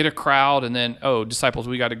get a crowd and then, disciples,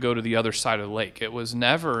 we got to go to the other side of the lake. It was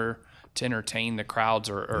never to entertain the crowds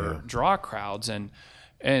or draw crowds. And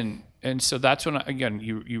so that's when, again,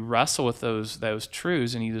 you wrestle with those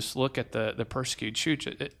truths, and you just look at the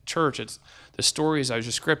persecuted church. It's the story, as I was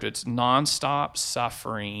just scripted. It's nonstop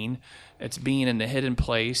suffering. It's being in the hidden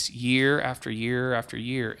place year after year after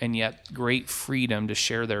year, and yet great freedom to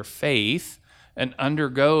share their faith and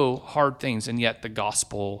undergo hard things, and yet the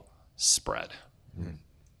gospel spread.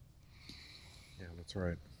 Yeah, that's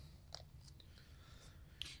right.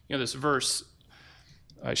 This verse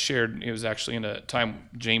I shared, it was actually in a time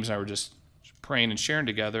James and I were just praying and sharing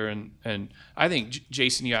together, and I think,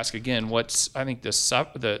 Jason, you ask again, I think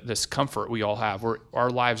this comfort we all have, where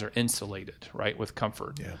our lives are insulated, right, with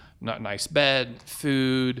comfort. Yeah. Not nice bed,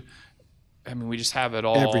 food. I mean, we just have it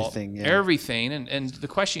all. Everything, yeah. Everything. And the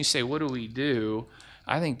question you say, what do we do?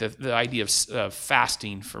 I think the idea of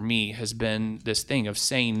fasting for me has been this thing of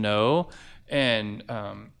saying no, and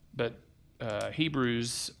but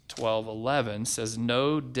Hebrews 12:11 says,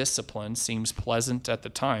 no discipline seems pleasant at the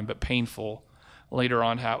time, but painful later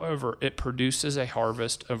on. However, it produces a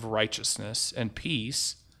harvest of righteousness and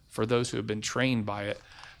peace for those who have been trained by it.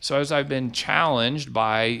 So as I've been challenged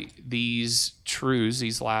by these truths,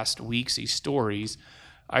 these last weeks, these stories,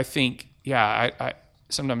 I think, I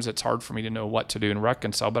sometimes it's hard for me to know what to do and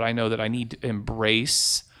reconcile, but I know that I need to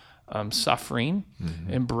embrace suffering,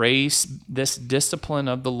 embrace this discipline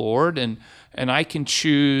of the Lord, and I can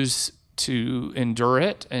choose to endure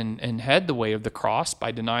it and head the way of the cross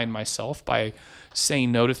by denying myself, by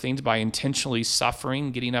saying no to things, by intentionally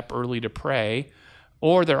suffering, getting up early to pray.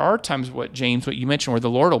 Or there are times, what you mentioned, where the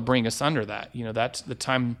Lord will bring us under that. That's the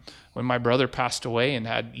time when my brother passed away and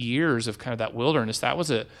had years of kind of that wilderness. That was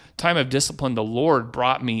a time of discipline the Lord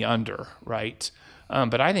brought me under, right?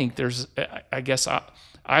 But I think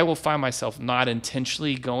I will find myself not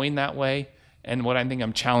intentionally going that way. And what I think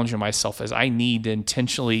I'm challenging myself is I need to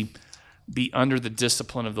intentionally be under the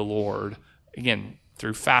discipline of the Lord, again,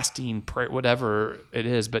 through fasting, prayer, whatever it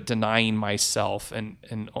is, but denying myself. And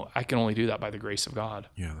I can only do that by the grace of God.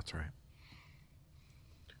 Yeah, that's right.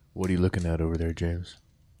 What are you looking at over there, James?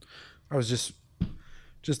 I was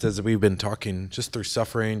just as we've been talking, just through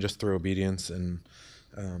suffering, just through obedience, and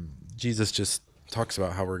Jesus just talks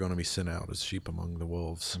about how we're going to be sent out as sheep among the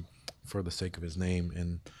wolves for the sake of his name,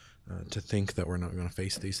 and to think that we're not going to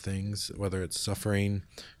face these things, whether it's suffering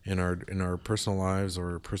in our personal lives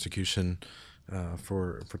or persecution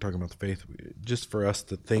for talking about the faith, just for us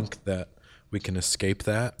to think that we can escape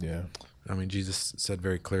that. Yeah. I mean, Jesus said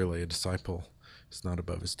very clearly, a disciple is not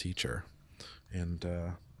above his teacher. And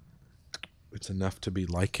it's enough to be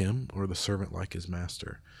like him, or the servant like his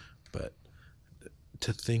master. But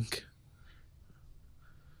to think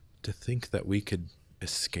that we could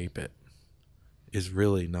escape it is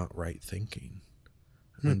really not right thinking.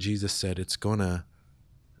 When Jesus said it's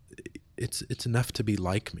enough to be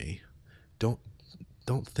like me. Don't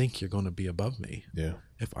think you're going to be above me. Yeah.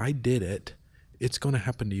 If I did it, it's going to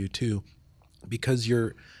happen to you too, because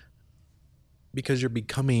you're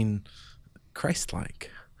becoming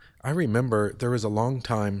Christ-like. I remember there was a long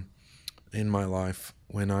time in my life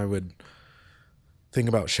when I would think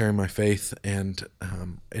about sharing my faith, and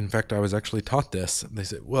in fact, I was actually taught this. They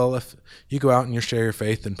said, well, if you go out and you share your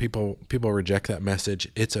faith and people reject that message,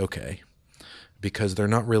 it's okay, because they're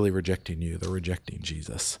not really rejecting you, they're rejecting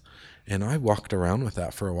Jesus. And I walked around with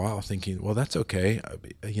that for a while thinking, well, that's okay.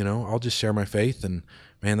 I'll just share my faith, and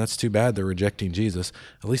man, that's too bad they're rejecting Jesus.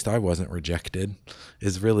 At least I wasn't rejected,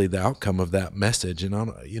 is really the outcome of that message. And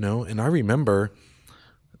I remember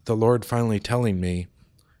the Lord finally telling me,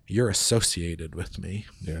 you're associated with me.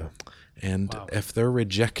 Yeah. And if they're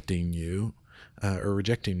rejecting you, or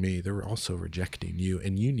rejecting me, they're also rejecting you,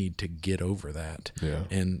 and you need to get over that. Yeah.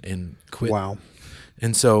 And quit. Wow.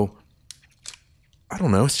 And so, I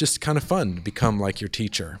don't know, it's just kind of fun to become like your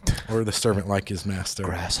teacher, or the servant like his master.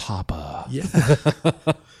 Grasshopper. Yeah.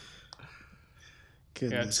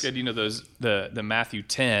 Goodness. Yeah, it's good. Those the Matthew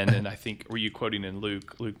 10, and I think, were you quoting in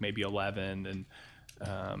Luke maybe 11, and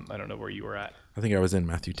I don't know where you were at. I think I was in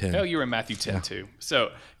Matthew 10. Oh, you were in Matthew 10 too.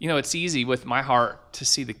 So, it's easy with my heart to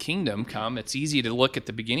see the kingdom come. It's easy to look at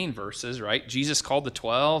the beginning verses, right? Jesus called the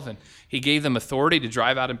 12, and he gave them authority to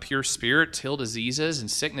drive out impure spirits, heal diseases and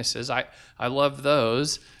sicknesses. I love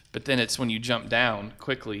those. But then it's when you jump down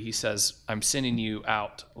quickly, he says, I'm sending you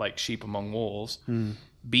out like sheep among wolves.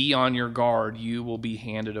 Be on your guard. You will be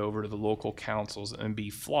handed over to the local councils and be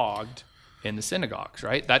flogged in the synagogues,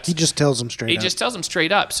 right? He just tells them straight up. He just tells them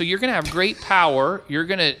straight up. So you're going to have great power. You're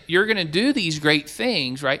going to do these great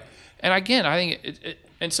things, right? And again, I think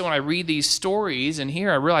and so when I read these stories and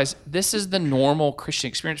here, I realize this is the normal Christian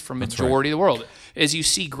experience for majority of the world. Is you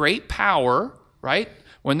see great power, right?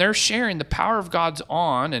 When they're sharing, the power of God's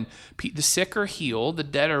on, and the sick are healed, the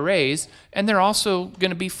dead are raised, and they're also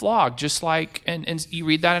going to be flogged, just like, and you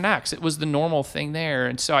read that in Acts. It was the normal thing there.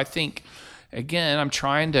 And so I think, again, I'm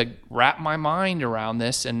trying to wrap my mind around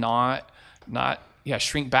this and not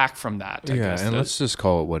shrink back from that. I guess. And let's just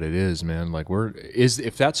call it what it is, man. Like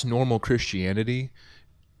if that's normal Christianity,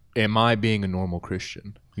 am I being a normal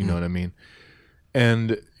Christian? You know what I mean?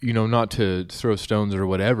 And not to throw stones or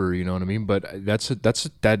whatever, you know what I mean. But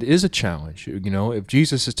that is a challenge. If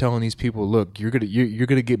Jesus is telling these people, look, you're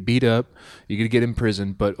gonna get beat up, you're gonna get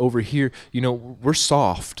imprisoned, but over here, we're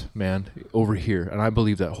soft, man, over here, and I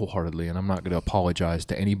believe that wholeheartedly. And I'm not gonna apologize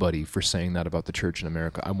to anybody for saying that about the church in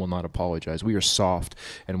America. I will not apologize. We are soft,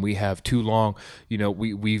 and we have too long.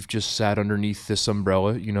 We've just sat underneath this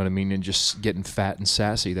umbrella, you know what I mean, and just getting fat and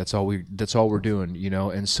sassy. That's all we're doing,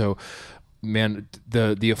 and so. Man,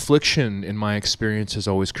 the affliction in my experience has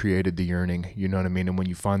always created the yearning, you know what I mean? And when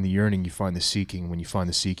you find the yearning, you find the seeking. When you find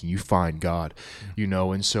the seeking, you find God,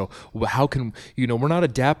 And so how can, we're not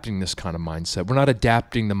adapting this kind of mindset. We're not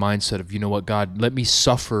adapting the mindset of, what, God, let me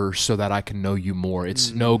suffer so that I can know you more. It's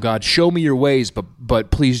no, God, show me your ways, but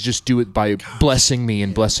please just do it by blessing me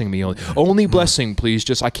and blessing me only. Only blessing, please.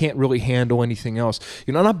 Just, I can't really handle anything else.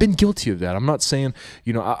 And I've been guilty of that. I'm not saying,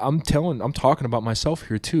 I'm talking about myself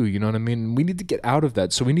here too, you know what I mean? We need to get out of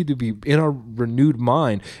that. So we need to be in our renewed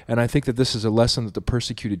mind. And I think that this is a lesson that the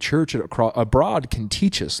persecuted church abroad can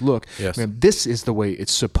teach us. Look, man, this is the way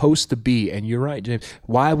it's supposed to be. And you're right, James.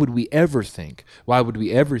 Why would we ever think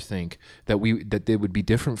that they would be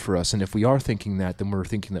different for us? And if we are thinking that, then we're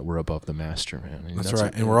thinking that we're above the master, man. And that's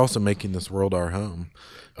right. And we're also making this world our home.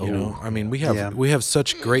 I mean, we have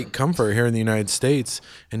such great comfort here in the United States,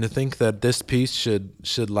 and to think that this peace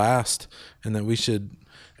should last, and that we should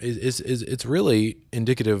it's really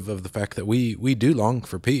indicative of the fact that we do long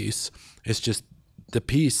for peace. It's just the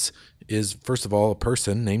peace is, first of all, a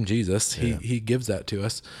person named Jesus. He gives that to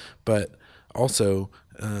us, but also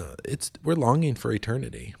we're longing for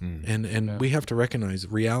eternity, and we have to recognize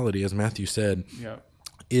reality, as Matthew said. Yeah.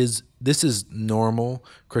 This is normal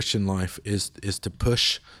Christian life is to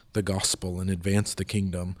push the gospel and advance the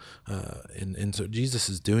kingdom, and so Jesus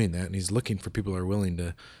is doing that, and he's looking for people who are willing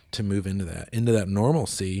to move into that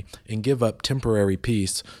normalcy and give up temporary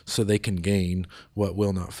peace so they can gain what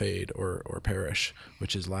will not fade or perish,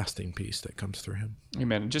 which is lasting peace that comes through him.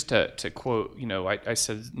 Amen. Just to quote, I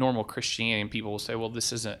said normal Christianity, and people will say, well,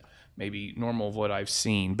 this isn't maybe normal of what I've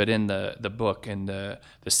seen. But in the book, in the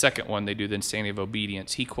second one, they do the Insanity of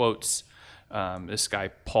Obedience. He quotes this guy,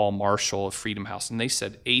 Paul Marshall of Freedom House, and they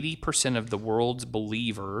said 80% of the world's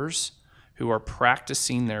believers who are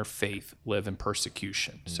practicing their faith live in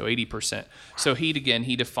persecution. So 80%. So he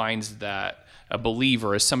defines that a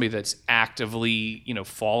believer as somebody that's actively,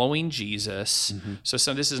 following Jesus.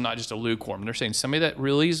 So this is not just a lukewarm. They're saying somebody that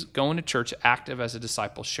really is going to church, active as a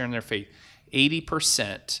disciple, sharing their faith.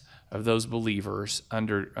 80% of those believers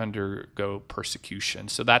undergo persecution.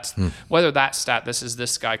 So that's whether that stat. This is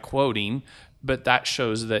this guy quoting, but that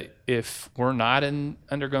shows that if we're not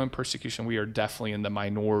undergoing persecution, we are definitely in the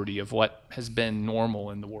minority of what has been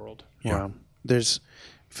normal in the world. Yeah. Wow. There's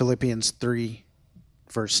Philippians 3.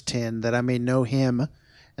 Verse 10, that I may know him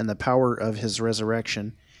and the power of his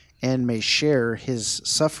resurrection, and may share his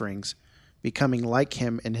sufferings, becoming like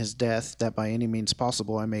him in his death, that by any means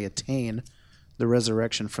possible I may attain the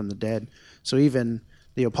resurrection from the dead. So even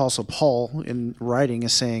the Apostle Paul in writing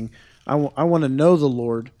is saying, I want to know the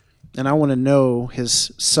Lord, and I want to know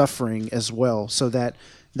his suffering as well. So that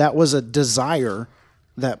was a desire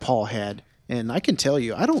that Paul had. And I can tell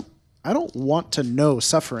you, I don't want to know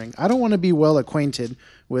suffering. I don't want to be well acquainted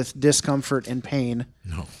with discomfort and pain.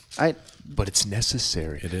 No. But it's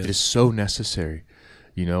necessary. It is so necessary,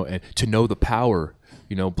 and to know the power.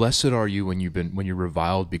 Blessed are you when you're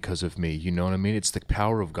reviled because of me. You know what I mean? It's the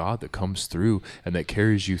power of God that comes through and that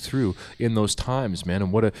carries you through in those times, man.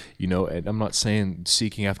 And and I'm not saying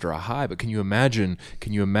seeking after a high, but can you imagine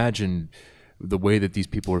the way that these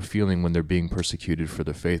people are feeling when they're being persecuted for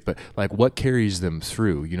their faith? But like, what carries them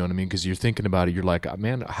through? You know what I mean? Because you're thinking about it, you're like,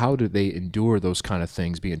 man, how do they endure those kind of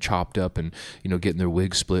things, being chopped up and getting their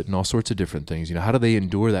wig split and all sorts of different things? How do they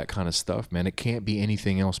endure that kind of stuff, man? It can't be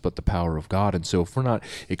anything else but the power of God. And so if we're not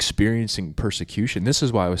experiencing persecution, this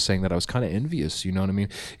is why I was saying that I was kind of envious. You know what I mean?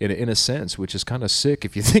 In a sense, which is kind of sick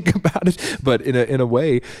if you think about it, but in a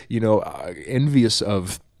way, envious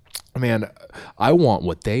of. Man, I want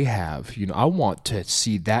what they have. I want to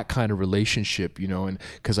see that kind of relationship, and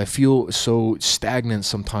because I feel so stagnant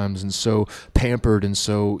sometimes and so pampered and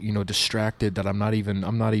so, distracted that I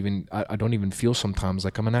don't even feel sometimes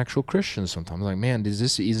like I'm an actual Christian sometimes. Like, man, is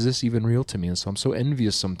this even real to me? And so I'm so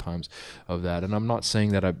envious sometimes of that. And I'm not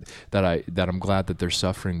saying that I'm glad that they're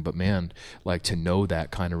suffering, but man, like to know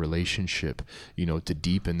that kind of relationship, to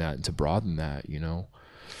deepen that and to broaden that,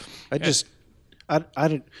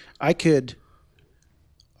 I could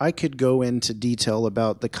go into detail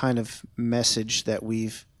about the kind of message that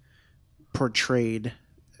we've portrayed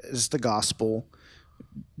as the gospel,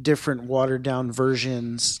 different watered down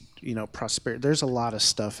versions, prosperity. There's a lot of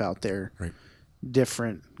stuff out there, right?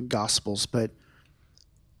 Different gospels, but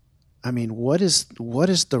I mean, what is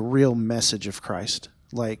the real message of Christ?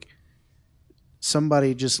 Like,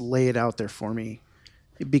 somebody just lay it out there for me,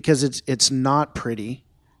 because it's not pretty,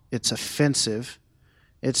 it's offensive.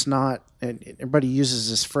 It's not, and everybody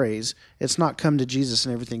uses this phrase, it's not come to Jesus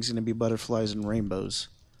and everything's going to be butterflies and rainbows,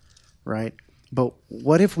 right? But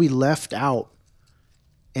what if we left out,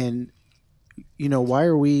 and, why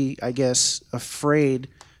are we, I guess, afraid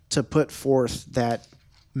to put forth that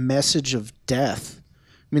message of death?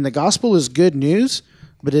 I mean, the gospel is good news,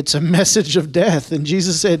 but it's a message of death. And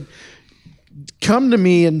Jesus said, come to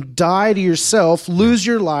me and die to yourself, lose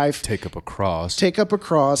your life. Take up a cross,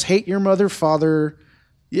 hate your mother, father.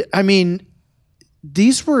 I mean,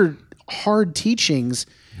 these were hard teachings,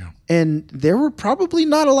 and there were probably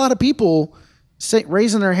not a lot of people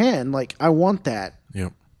raising their hand like, I want that.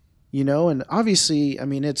 Yep. And obviously, I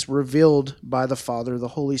mean, it's revealed by the Father. The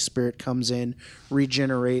Holy Spirit comes in,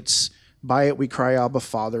 regenerates. By it we cry, Abba,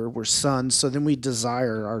 Father. We're sons. So then we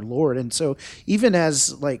desire our Lord. And so even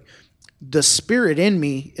as like the Spirit in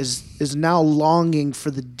me is now longing for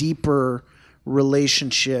the deeper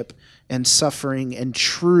relationship and suffering and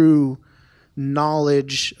true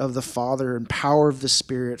knowledge of the Father and power of the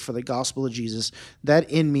Spirit for the gospel of Jesus, that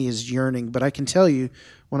in me is yearning. But I can tell you,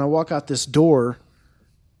 when I walk out this door,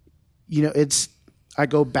 I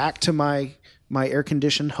go back to my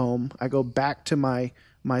air-conditioned home. I go back to my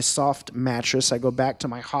soft mattress. I go back to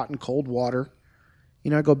my hot and cold water.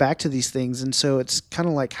 I go back to these things. And so it's kind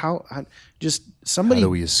of like how do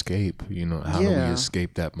we escape? How do we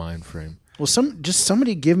escape that mind frame? Well,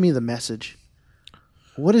 somebody give me the message.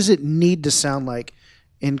 What does it need to sound like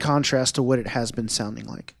in contrast to what it has been sounding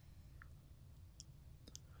like?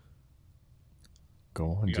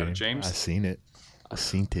 Go on, James. I seen it.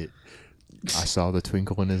 I saw the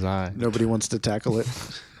twinkle in his eye. Nobody wants to tackle it.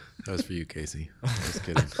 That was for you, Casey. Just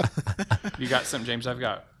kidding. You got something, James? I've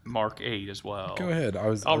got Mark 8 as well. Go ahead.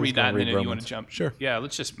 I'll read that, and then if you want to jump. Sure. Yeah,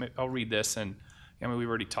 I'll read this, and I mean, we've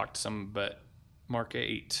already talked some, but Mark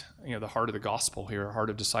 8, the heart of the gospel here, heart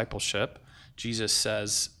of discipleship, Jesus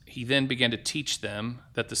says, he then began to teach them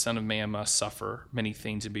that the Son of Man must suffer many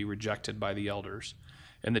things and be rejected by the elders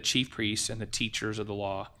and the chief priests and the teachers of the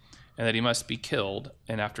law, and that he must be killed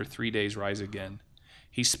and after 3 days rise again.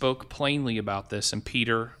 He spoke plainly about this, and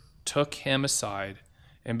Peter took him aside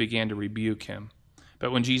and began to rebuke him.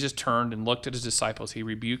 But when Jesus turned and looked at his disciples, he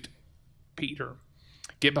rebuked Peter.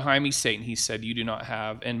 "Get behind me, Satan," he said. "You do not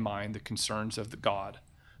have in mind the concerns of the God,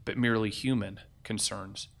 but merely human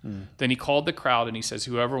concerns." Then he called the crowd and he says,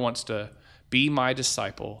 "Whoever wants to be my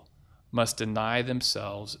disciple must deny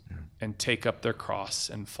themselves and take up their cross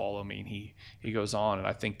and follow me." And he goes on, and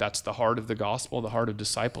I think that's the heart of the gospel, the heart of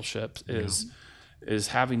discipleship is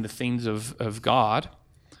having the things of God,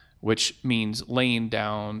 which means laying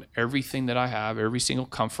down everything that I have, every single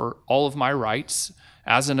comfort, all of my rights.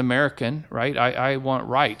 As an American, right, I want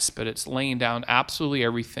rights, but it's laying down absolutely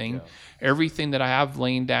everything, everything that I have,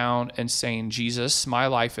 laying down and saying, "Jesus, my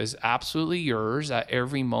life is absolutely yours at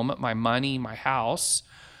every moment, my money, my house."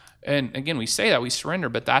 And again, we say that, we surrender,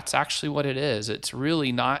 but that's actually what it is. It's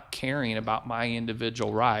really not caring about my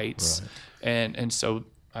individual rights. Right. And so,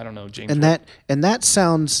 I don't know, James. And that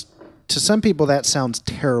sounds, to some people, that sounds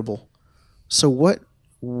terrible. So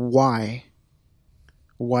why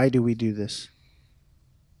do we do this?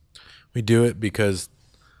 We do it because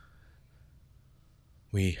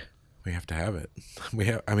we have to have it.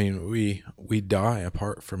 We die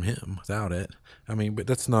apart from him without it. But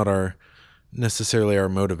that's not necessarily our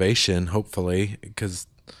motivation, hopefully, because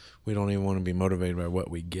we don't even want to be motivated by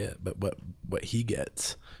what we get, but what he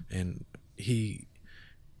gets. And he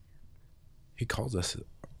calls us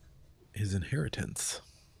his inheritance.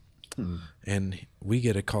 And we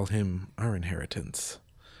get to call him our inheritance.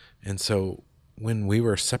 And so when we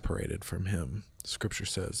were separated from him, Scripture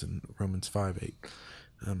says in Romans 5:8,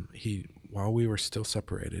 while we were still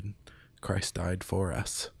separated, Christ died for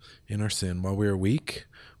us in our sin. While we were weak,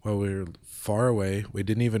 while we were far away, we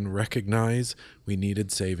didn't even recognize we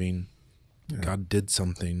needed saving. Yeah. God did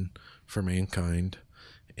something for mankind,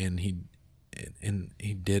 and he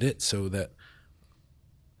did it so that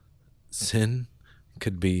sin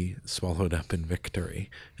could be swallowed up in victory.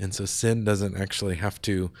 And so sin doesn't actually have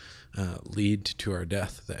to lead to our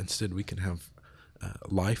death, that instead we can have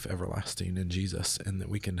life everlasting in Jesus, and that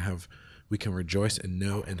we can rejoice and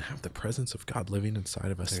know and have the presence of God living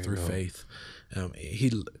inside of us through faith.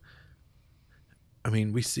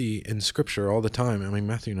 We see in Scripture all the time,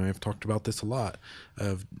 Matthew and I have talked about this a lot,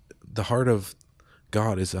 of the heart of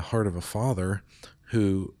God is the heart of a father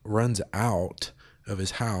who runs out of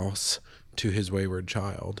his house to his wayward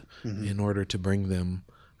child in order to bring them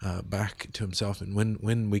back to himself. And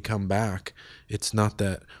when we come back, it's not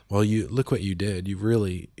that, well, you look what you did. You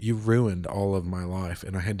ruined all of my life,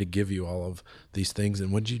 and I had to give you all of these things.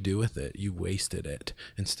 And what'd you do with it? You wasted it.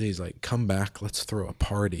 Instead, he's like, come back. Let's throw a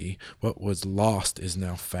party. What was lost is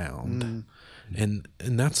now found. And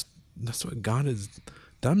that's what God has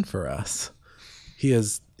done for us. He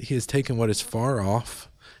has taken what is far off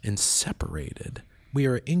and separated. We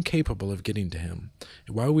are incapable of getting to him.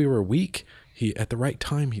 While we were weak, at the right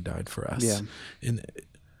time, he died for us. Yeah. And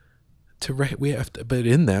but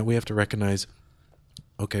in that, we have to recognize,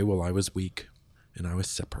 okay, well, I was weak and I was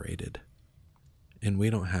separated, and we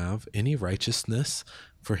don't have any righteousness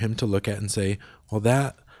for him to look at and say, well,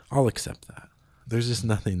 that I'll accept that. There's just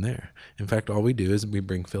nothing there. In fact, all we do is we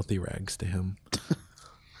bring filthy rags to him.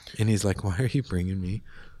 And he's like, why are you bringing me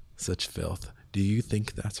such filth? Do you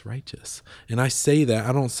think that's righteous? And I say that,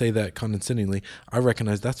 I don't say that condescendingly. I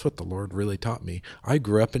recognize that's what the Lord really taught me. I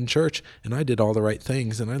grew up in church, and I did all the right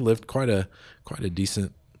things, and I lived quite a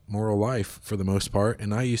decent moral life for the most part.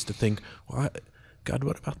 And I used to think, well, God,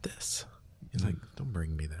 what about this? He's like, don't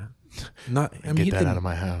bring me that. Get that out of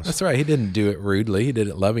my house. That's right. He didn't do it rudely. He did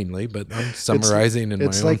it lovingly, but I'm summarizing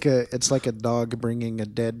it's like a dog bringing a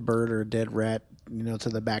dead bird or a dead rat, to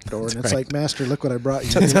the back door. And it's like, Master, look what I brought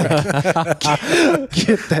you. That's right.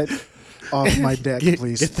 Get that off my deck,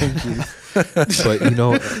 please. Thank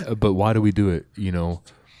you. But why do we do it?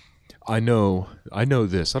 I know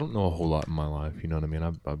this. I don't know a whole lot in my life. You know what I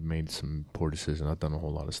mean? I've made some poor decisions. I've done a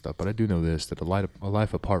whole lot of stuff, but I do know this, that a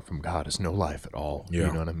life apart from God is no life at all. Yeah.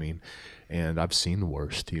 You know what I mean? and I've seen the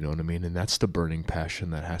worst, you know what I mean? And that's the burning passion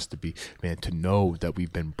that has to be, man, to know that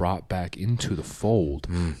we've been brought back into the fold,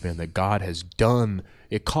 man, that God has done.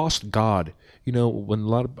 It cost God, you know, when a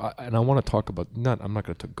lot of, and I want to talk about, I'm not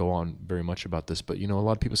going to go on very much about this, but, you know, a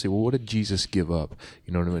lot of people say, well, what did Jesus give up?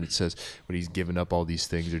 You know what I mean? It says, when he's given up all these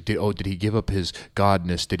things, or did he give up his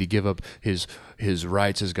godness? Did he give up his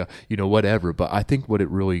rights as God? You know, whatever. But I think what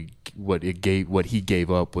he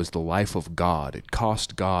gave up was the life of God. It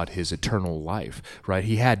cost God his eternal life, right?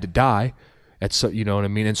 He had to die. You know what I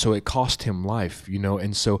mean? And so it cost him life, you know,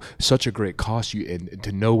 and so such a great cost, and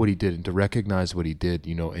to know what he did and to recognize what he did,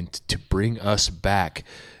 you know, and to bring us back,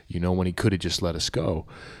 you know, when he could have just let us go,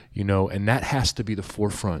 you know, and that has to be the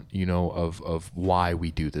forefront, you know, of why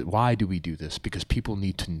we do this. Why do we do this? Because people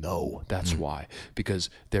need to know. That's why.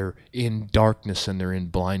 Because they're in darkness and they're in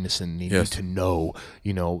blindness and they need to know,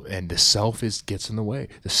 you know, and the self gets in the way.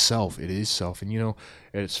 It is self. And, you know,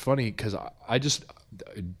 it's funny because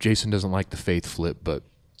Jason doesn't like the faith flip, but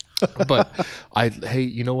hey,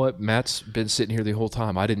 you know what? Matt's been sitting here the whole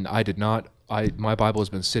time. My Bible has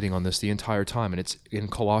been sitting on this the entire time, and it's in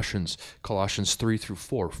Colossians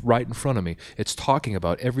 3-4, right in front of me. It's talking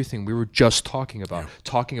about everything we were just talking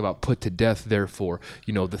about, put to death, therefore,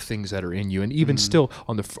 you know, the things that are in you. And even still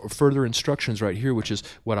on the further instructions right here, which is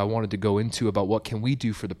what I wanted to go into about what can we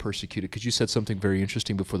do for the persecuted, because you said something very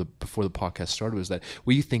interesting before the podcast started, was that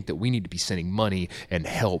we think that we need to be sending money and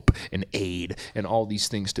help and aid and all these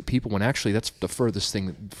things to people, when actually that's the furthest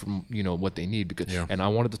thing from, you know, what they need. And I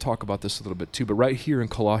wanted to talk about this a little bit too, but right here in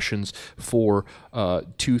Colossians 4,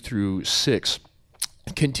 2-6,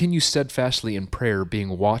 continue steadfastly in prayer,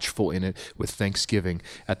 being watchful in it with thanksgiving.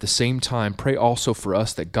 At the same time, pray also for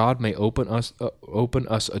us that God may open us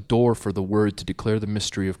a door for the word to declare the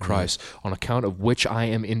mystery of Christ, on account of which I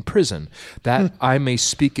am in prison, that I may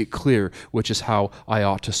speak it clear, which is how I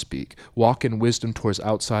ought to speak. Walk in wisdom towards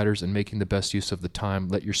outsiders and making the best use of the time.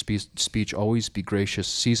 Let your speech always be gracious,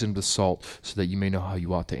 seasoned with salt, so that you may know how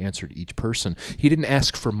you ought to answer to each person. He didn't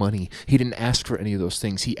ask for money. He didn't ask for any of those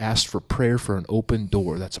things. He asked for prayer for an open door.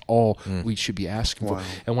 That's all we should be asking for.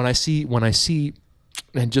 And when I see,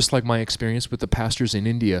 and just like my experience with the pastors in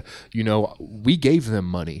India, you know, we gave them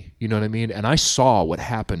money, you know what I mean? And I saw what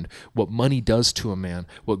happened, what money does to a man,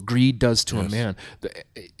 what greed does to a man.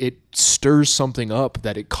 It stirs something up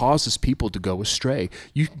that it causes people to go astray.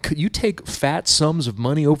 You take fat sums of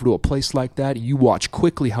money over to a place like that, and you watch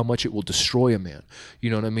quickly how much it will destroy a man. You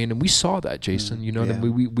know what I mean? And we saw that, Jason. You know what I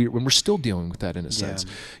mean? We're still dealing with that in a sense.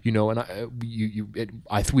 You know, and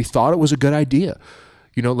we thought it was a good idea.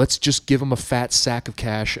 You know, let's just give them a fat sack of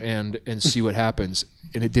cash and see what happens.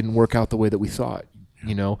 And it didn't work out the way that we thought,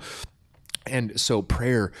 you know. And so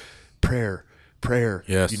prayer,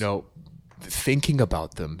 you know, thinking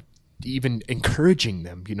about them, even encouraging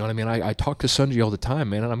them, you know what I mean? I talk to Sanjay all the time,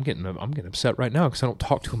 man, and I'm getting upset right now because I don't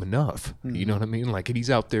talk to him enough. You know what I mean? Like, and he's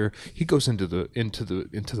out there, he goes into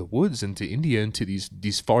the woods, into India, into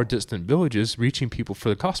these far distant villages, reaching people for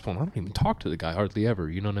the gospel, and I don't even talk to the guy hardly ever.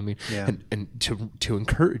 You know what I mean? And to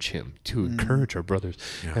encourage him, to encourage our brothers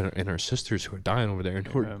and our sisters who are dying over there and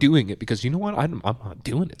who are doing it, because you know what? I'm not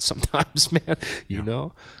doing it sometimes, man. You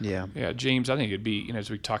know? Yeah, James, I think it'd be, you know, as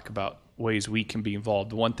we talk about ways we can be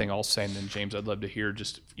involved. The one thing I'll say, and then James, I'd love to hear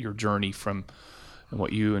just your journey from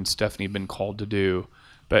what you and Stephanie have been called to do.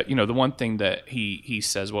 But, you know, the one thing that he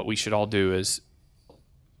says what we should all do is,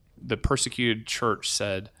 the persecuted church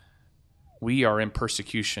said, we are in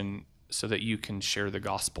persecution so that you can share the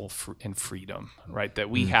gospel in freedom, right?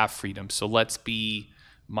 That we have freedom. So let's be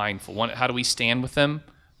mindful. How do we stand with them?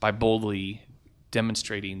 By boldly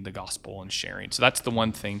demonstrating the gospel and sharing. So that's the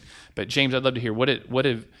one thing. But James, I'd love to hear what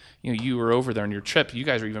if, you know, you were over there on your trip, you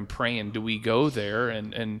guys are even praying, do we go there?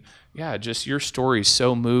 And yeah, just your story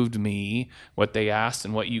so moved me, what they asked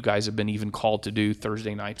and what you guys have been even called to do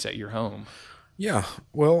Thursday nights at your home. Yeah.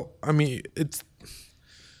 Well, I mean, it's,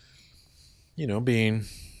 you know, being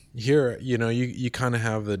here, you know, you kind of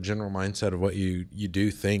have the general mindset of what you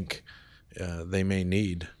do think they may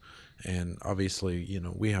need. And obviously, you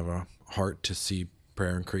know, we have a heart to see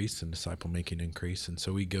prayer increase and disciple making increase, and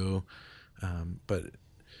so we go, but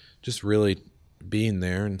just really being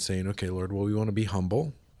there and saying, okay, Lord, well, we want to be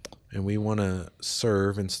humble and we want to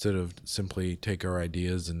serve instead of simply take our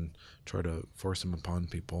ideas and try to force them upon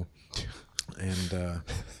people. And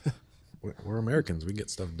we're Americans, we get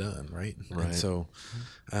stuff done, right? And so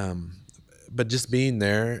but just being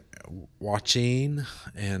there, watching,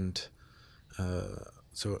 and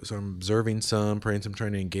so I'm observing some, praying some,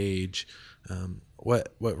 trying to engage.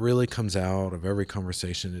 What really comes out of every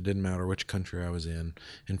conversation, it didn't matter which country I was in.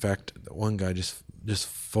 In fact, one guy just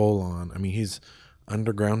full on, I mean, he's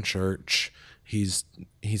underground church. He's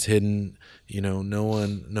hidden. No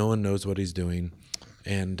one knows what he's doing,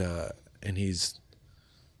 and he's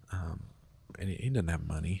and he doesn't have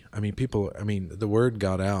money. The word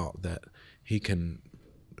got out that he can,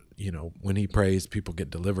 when he prays, people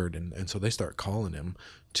get delivered, and so they start calling him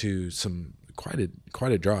to some quite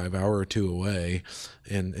a drive, hour or two away,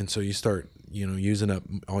 and so you start using up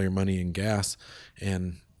all your money in gas,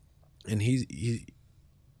 and he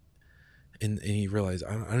realized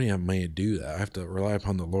I don't even have money to do that. I have to rely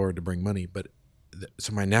upon the Lord to bring money, but.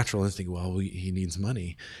 So my natural instinct, he needs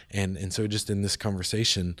money, and so just in this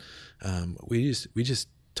conversation, we just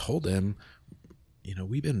told him,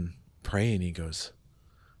 we've been praying. He goes,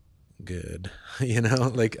 good,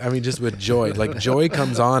 just with joy, like joy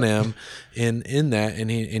comes on him in that,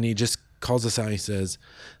 and he just calls us out. He says,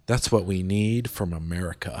 "That's what we need from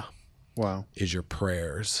America. Wow, is your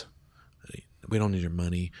prayers. We don't need your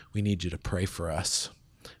money. We need you to pray for us.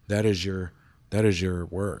 That is your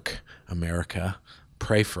work, America.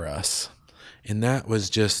 Pray for us." And that was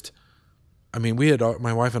just, my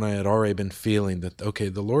wife and I had already been feeling that, okay,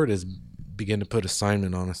 the Lord has begun to put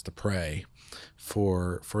assignment on us to pray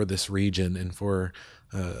for this region and for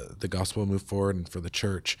the gospel to move forward and for the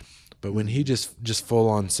church. But when he just full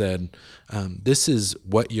on said, this is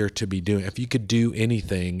what you're to be doing. If you could do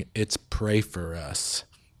anything, it's pray for us.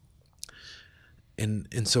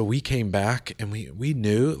 And so we came back, and we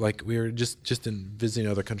knew, like, we were just in visiting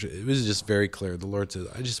other countries. It was just very clear. The Lord said,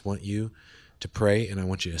 I just want you to pray, and I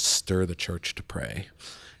want you to stir the church to pray.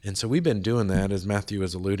 And so we've been doing that, as Matthew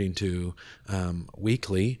was alluding to,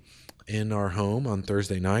 weekly in our home on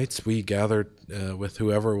Thursday nights. We gather with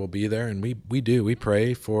whoever will be there, and we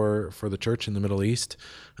pray for the church in the Middle East,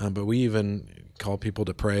 but we even call people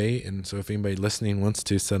to pray. And so if anybody listening wants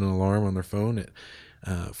to set an alarm on their phone,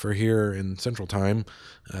 for here in Central Time,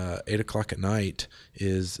 8:00 at night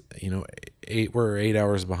is, we're 8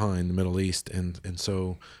 hours behind the Middle East. And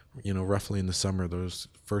so, roughly in the summer, those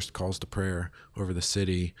first calls to prayer over the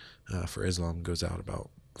city for Islam goes out about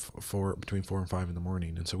between 4 and 5 in the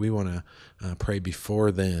morning. And so we want to pray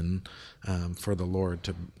before then for the Lord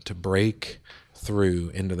to break through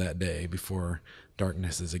into that day before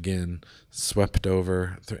darkness is again swept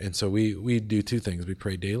over. And so we do two things. We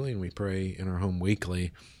pray daily, and we pray in our home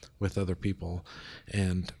weekly with other people.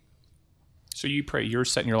 And so you pray, you're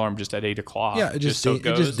setting your alarm just at 8:00. Yeah, it just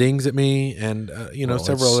dings at me, and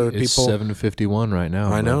several other people. It's 7:51 right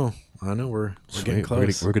now. I know. We're getting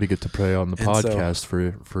close. We're gonna get to pray on the podcast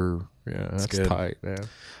for that's good. tight, man.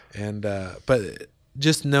 And but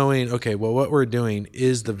just knowing, okay, well, what we're doing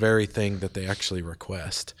is the very thing that they actually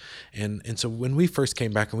request. And so when we first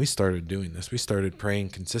came back and we started doing this, we started praying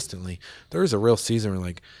consistently. There was a real season where,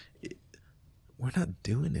 like, we're not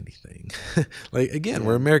doing anything.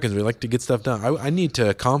 We're Americans. We like to get stuff done. I need to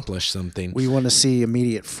accomplish something. we want to see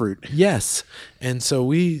immediate fruit. Yes. And so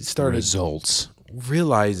we started Results.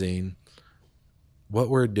 realizing what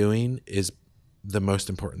we're doing is the most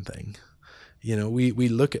important thing. We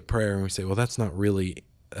look at prayer and we say, well, that's not really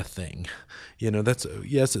a thing.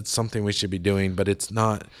 It's something we should be doing, but it's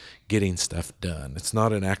not getting stuff done. It's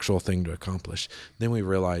not an actual thing to accomplish. Then we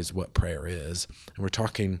realize what prayer is. And we're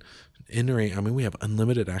talking we have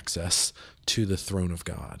unlimited access to the throne of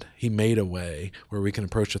God. He made a way where we can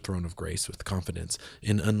approach the throne of grace with confidence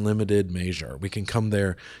in unlimited measure. We can come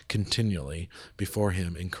there continually before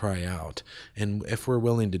him and cry out. And if we're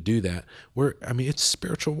willing to do that, it's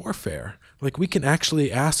spiritual warfare. Like, we can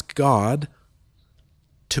actually ask God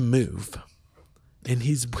to move, and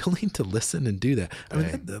he's willing to listen and do that.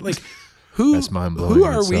 That's mind-blowing who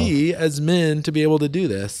are itself. we as men to be able to do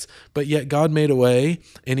this? But yet God made a way,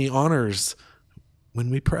 and he honors when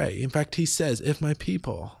we pray. In fact, he says, if my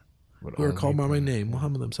people who are called by my name will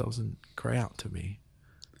humble themselves and cry out to me.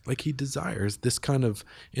 Like, he desires this kind of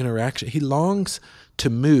interaction. He longs to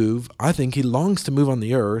move. I think he longs to move on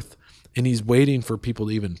the earth, and he's waiting for people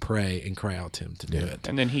to even pray and cry out to him to do it.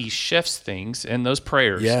 And then he shifts things in those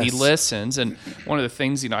prayers. Yes. He listens. And one of the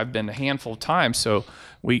things, I've been a handful of times, so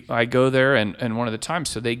I go there, and one of the times,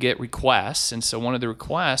 so they get requests. And so one of the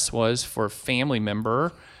requests was for a family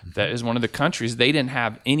member that is one of the countries, they didn't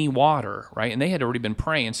have any water, right? And they had already been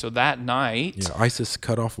praying. So that night, ISIS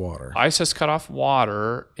cut off water. ISIS cut off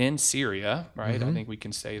water in Syria, right? I think we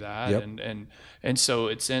can say that. Yep. And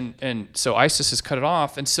so so ISIS has cut it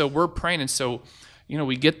off. And so we're praying. And so,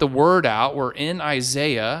 we get the word out. We're in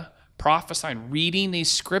Isaiah prophesying, reading these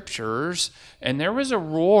scriptures, and there was a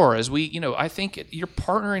roar as we, I think you're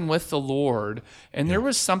partnering with the Lord, and there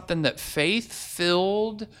was something that faith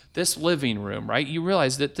filled this living room, right? You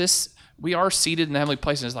realize that we are seated in the heavenly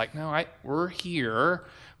places. It's like, no, we're here.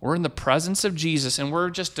 we're in the presence of Jesus, and we're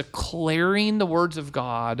just declaring the words of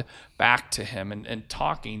God back to him and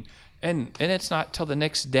talking. And it's not till the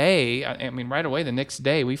next day. I mean, right away, the next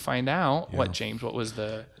day, we find out what was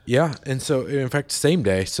the... Yeah, and so in fact, same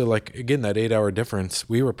day. So like again, that 8-hour difference.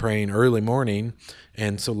 We were praying early morning,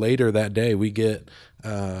 and so later that day we get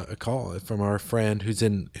a call from our friend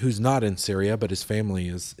who's not in Syria, but his family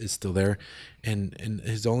is still there, and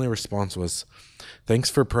his only response was, "Thanks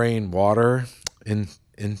for praying water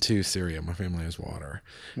into Syria. My family has water."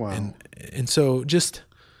 Wow. And so just,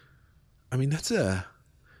 I mean, that's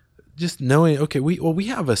just knowing, okay, we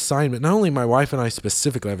have assignment. Not only my wife and I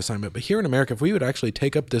specifically have assignment, but here in America, if we would actually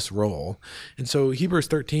take up this role. And so Hebrews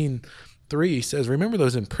 13:3 says, "Remember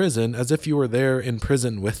those in prison as if you were there in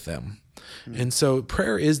prison with them." And so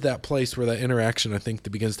prayer is that place where that interaction, I think, that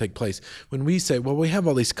begins to take place. When we say, well, we have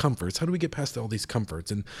all these comforts. How do we get past all these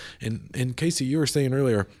comforts? And Casey, you were saying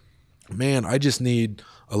earlier, man, I just need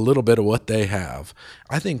a little bit of what they have.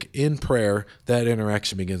 I think in prayer, that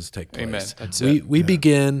interaction begins to take place. Amen. That's it. We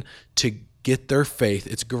begin to get their faith.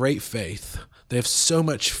 It's great faith. They have so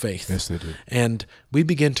much faith. Yes, they do. And we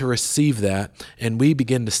begin to receive that, and we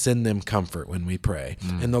begin to send them comfort when we pray.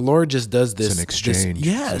 And the Lord just does this. It's an exchange.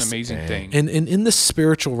 Yes. It's an amazing thing. And in the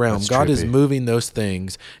spiritual realm, That's God is trippy. moving those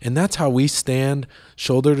things. And that's how we stand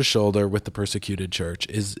shoulder to shoulder with the persecuted church,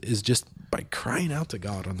 is just by crying out to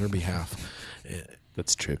God on their behalf.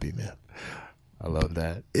 That's trippy, man. I love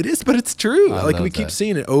that. It is, but it's true. I Like love we keep that.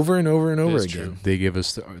 seeing it over and over and over is again. true. They give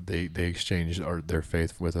us they exchange their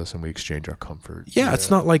faith with us, and we exchange our comfort. Yeah, it's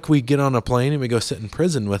not like we get on a plane and we go sit in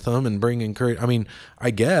prison with them and bring encourage. I mean, I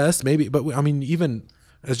guess maybe, but I mean, even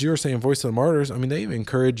as you were saying, Voice of the Martyrs, I mean, they even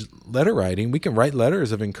encourage letter writing. We can write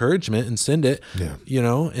letters of encouragement and send it, Yeah. you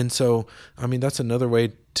know? And so, I mean, that's another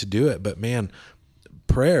way to do it. But man,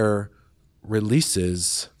 prayer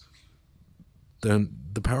releases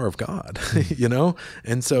the power of God, you know?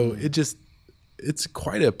 And so it's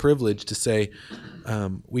quite a privilege to say,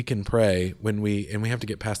 we can pray and we have to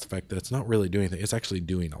get past the fact that it's not really doing anything. It's actually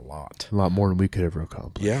doing a lot. A lot more than we could ever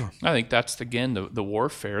accomplish. Yeah. I think that's, again, the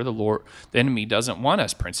warfare. The enemy doesn't want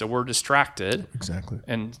us praying, so we're distracted Exactly.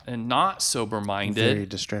 and not sober-minded. Very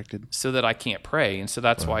distracted. So that I can't pray. And so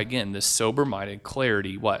that's why, again, this sober-minded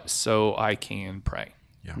clarity, so I can pray.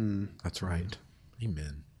 Yeah. That's right.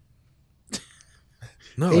 Amen.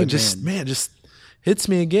 No, Amen. it just hits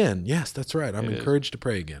me again. Yes, that's right. I'm It is. encouraged to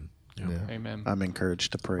pray again. Yeah. Amen. I'm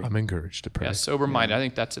encouraged to pray. I'm encouraged to pray. Yeah, sober-minded. I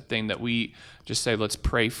think that's a thing that we just say, let's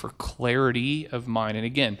pray for clarity of mind. And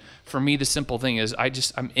again, for me, the simple thing is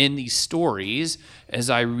I'm in these stories. As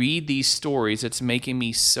I read these stories, it's making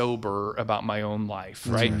me sober about my own life,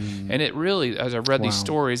 right? And it really, as I read these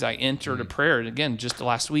stories, I entered a prayer, and again, just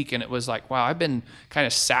last week, and it was like, wow, I've been kind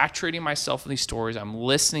of saturating myself in these stories. I'm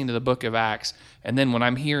listening to the book of Acts, and then when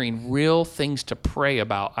I'm hearing real things to pray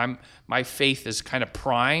about, my faith is kind of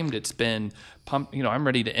primed. It's been pumped. I'm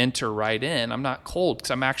ready to enter right in. I'm not cold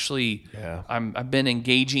because I'm actually, I've been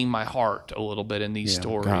engaging my heart a little bit in these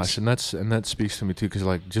stories. Gosh, and that speaks to me too, because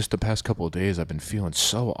like just the past couple of days, I've been feeling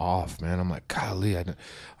so off, man. I'm like, golly, I'm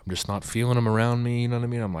just not feeling them around me. You know what I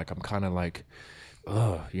mean? I'm kind of like,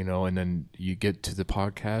 and then you get to the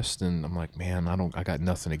podcast, and I'm like, man, I got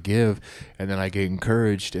nothing to give, and then I get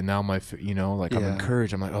encouraged, and now I'm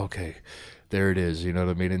encouraged. I'm like, okay. There it is, you know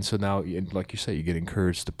what I mean? And so now, like you say, you get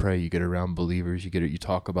encouraged to pray. You get around believers. You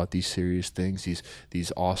talk about these serious things,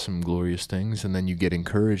 these awesome, glorious things, and then you get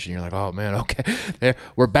encouraged, and you're like, oh man, okay, there,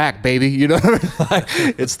 we're back, baby. You know, like,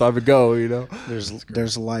 it's time to go. You know,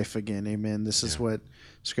 There's life again. Amen. This is what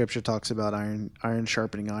Scripture talks about: iron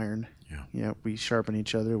sharpening iron. Yeah. We sharpen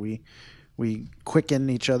each other. We quicken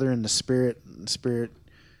each other in the Spirit.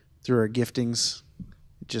 Through our giftings,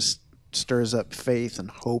 it just stirs up faith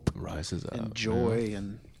and hope, rises up, and joy,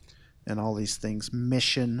 and all these things.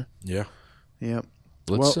 Mission. Yeah. Yep.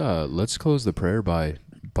 Let's close the prayer close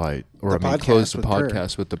the podcast with prayer.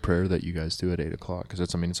 podcast with the prayer that you guys do at 8:00, because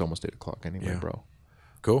it's almost 8:00 anyway, bro.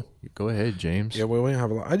 Cool. Go ahead, James. Yeah, we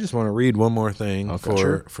have a lot. I just want to read one more thing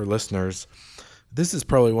for listeners. This is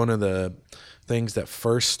probably one of the things that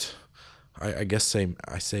first, I guess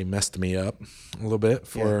I say messed me up a little bit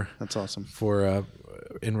for. Yeah, that's awesome. For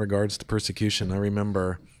in regards to persecution, I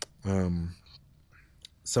remember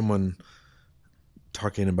someone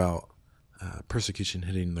talking about persecution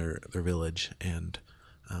hitting their village, and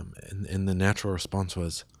the natural response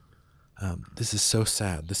was, "This is so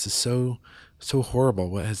sad. This is so horrible.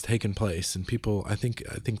 What has taken place?" And people, I think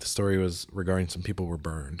the story was regarding some people were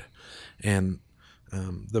burned, and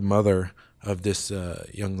the mother of this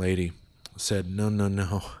young lady said,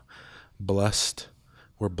 "No, blessed.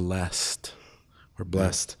 We're blessed. We're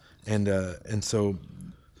blessed." And so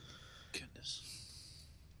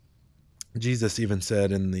Jesus even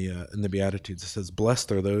said in the Beatitudes, it says,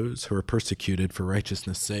 "Blessed are those who are persecuted for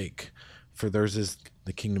righteousness' sake, for theirs is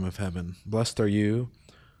the kingdom of heaven. Blessed are you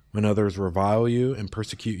when others revile you and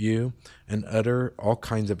persecute you and utter all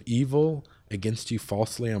kinds of evil against you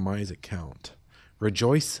falsely on my account.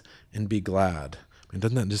 Rejoice and be glad." I mean,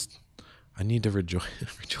 doesn't that just? I need to rejoice.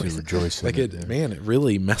 rejoice in like it, it, yeah. man. It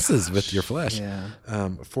really messes with your flesh.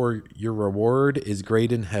 Yeah. For your reward is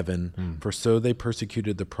great in heaven, for so they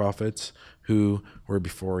persecuted the prophets who were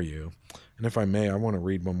before you. And if I may, I want to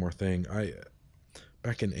read one more thing.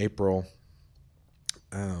 Back in April,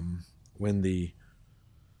 when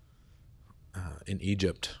in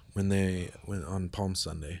Egypt, when on Palm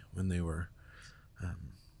Sunday, when they were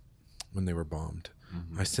bombed,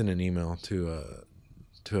 I sent an email to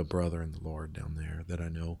a brother in the Lord down there that I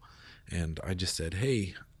know, and I just said,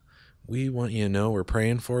 "Hey, we want you to know we're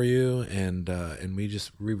praying for you, and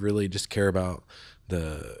we really just care about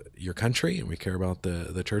your country, and we care about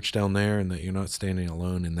the church down there, and that you're not standing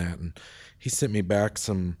alone in that." And he sent me back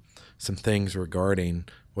some things regarding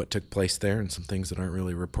what took place there, and some things that aren't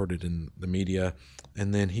really reported in the media.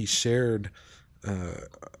 And then he shared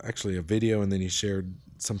actually a video, and then he shared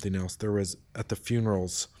something else. There was at the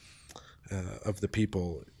funerals of the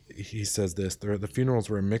people, he says this: the funerals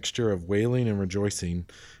were a mixture of wailing and rejoicing,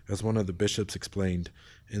 as one of the bishops explained.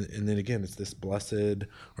 And then again, it's this "blessed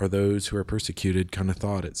are those who are persecuted" kind of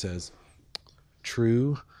thought. It says,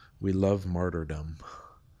 "True, we love martyrdom."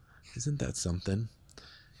 Isn't that something?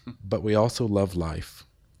 But we also love life.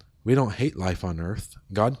 We don't hate life on earth.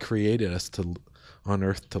 God created us on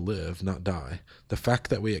earth to live, not die. The fact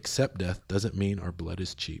that we accept death doesn't mean our blood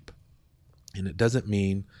is cheap. And it doesn't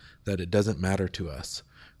mean that it doesn't matter to us.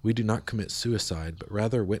 We do not commit suicide, but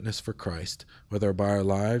rather witness for Christ, whether by our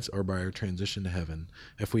lives or by our transition to heaven.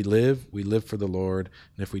 If we live, we live for the Lord,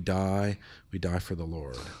 and if we die for the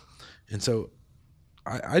Lord. And so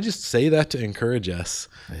I just say that to encourage us,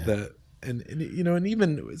 that, and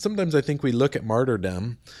even sometimes I think we look at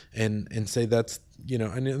martyrdom and say that's,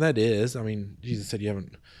 and that is, I mean, Jesus said you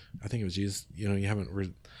haven't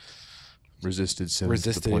resisted sin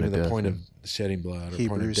resisted to the point even of the death, point of yeah. shedding blood or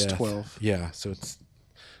Hebrews point of death. 12. Yeah, so it's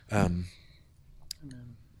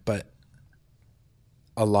but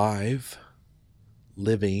alive,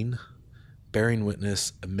 living, bearing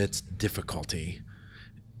witness amidst difficulty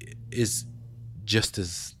is just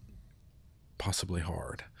as possibly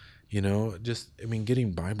hard.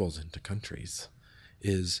 Getting Bibles into countries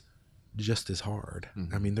is just as hard.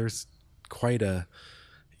 I mean, there's quite a,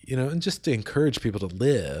 and just to encourage people to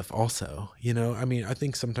live also, I mean, I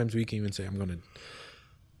think sometimes we can even say,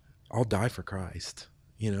 I'll die for Christ.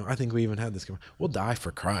 I think we even had this. We'll die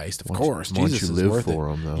for Christ, of course. Once Jesus you is live worth for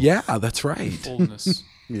it. him, though. Yeah, that's right. Fullness.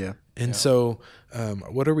 Yeah. And so,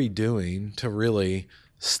 what are we doing to really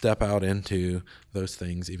step out into those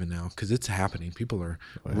things even now? Because it's happening. People are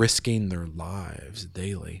risking their lives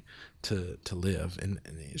daily to live. And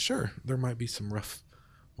sure, there might be some rough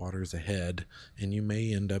waters ahead, and you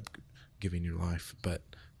may end up giving your life, but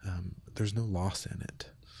there's no loss in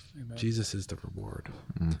it. Amen. Jesus is the reward.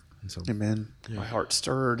 And so, Amen. My heart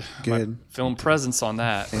stirred. Good. I'm feeling presence on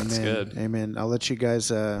that. Amen. That's good. Amen. I'll let you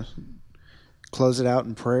guys close it out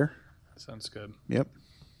in prayer. Sounds good. Yep.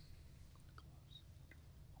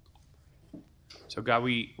 So God,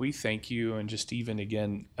 we thank you, and just even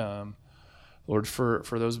again, Lord, for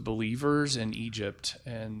those believers in Egypt,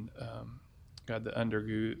 and God, that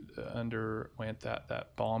underwent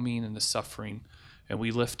that bombing and the suffering, and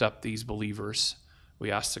we lift up these believers. We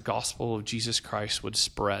ask the gospel of Jesus Christ would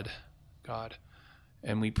spread, God,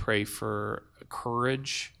 and we pray for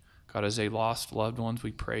courage, God, as they lost loved ones.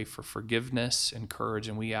 We pray for forgiveness and courage,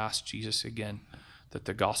 and we ask Jesus again that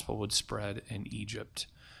the gospel would spread in Egypt.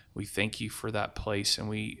 We thank you for that place, and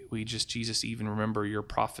we just, Jesus, even remember your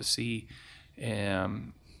prophecy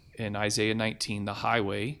in Isaiah 19, the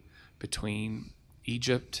highway between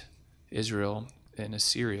Egypt, Israel, and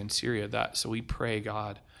Assyria and Syria. So we pray,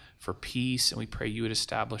 God, for peace, and we pray you would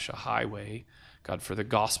establish a highway, God, for the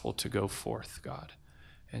gospel to go forth, God.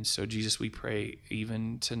 And so, Jesus, we pray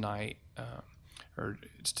even tonight, or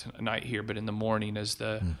it's tonight here, but in the morning as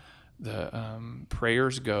the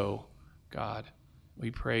prayers go, God,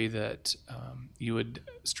 we pray that you would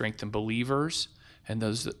strengthen believers, and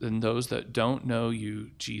those that don't know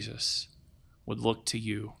you, Jesus, would look to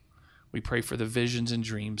you. We pray for the visions and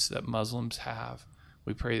dreams that Muslims have.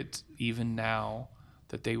 We pray that even now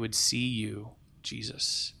that they would see you,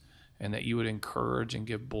 Jesus, and that you would encourage and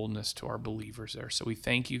give boldness to our believers there. So we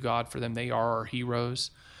thank you, God, for them. They are our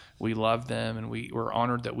heroes. We love them, and we're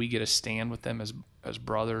honored that we get to stand with them as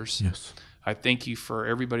brothers. yes. I thank you for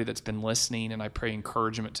everybody that's been listening, and I pray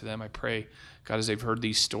encouragement to them. I pray, God, as they've heard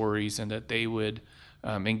these stories, and that they would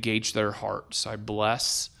engage their hearts. I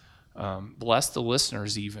bless the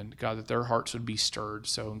listeners even, God, that their hearts would be stirred.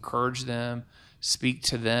 So encourage them, speak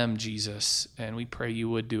to them, Jesus, and we pray you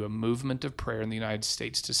would do a movement of prayer in the United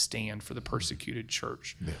States to stand for the persecuted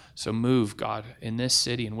church. Yeah. So move, God, in this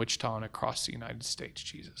city, in Wichita, and across the United States,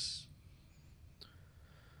 Jesus.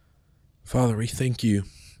 Father, we thank you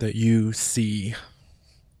that you see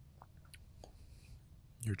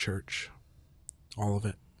your church, all of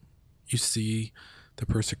it. You see the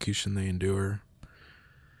persecution they endure.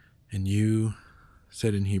 And you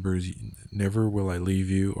said in Hebrews, never will I leave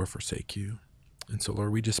you or forsake you. And so,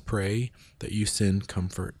 Lord, we just pray that you send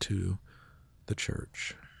comfort to the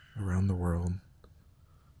church around the world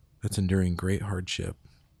that's enduring great hardship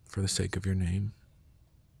for the sake of your name.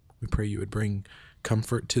 We pray you would bring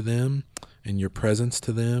comfort to them and your presence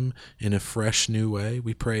to them in a fresh new way.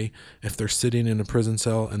 We pray if they're sitting in a prison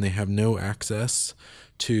cell and they have no access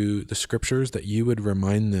to the scriptures, that you would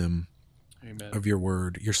remind them Amen. Of your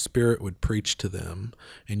word. Your spirit would preach to them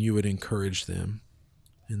and you would encourage them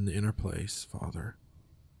in the inner place, Father.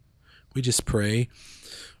 We just pray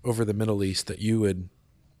over the Middle East that you would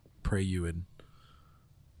bring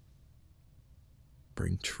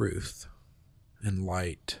truth and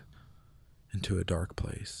light into a dark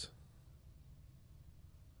place.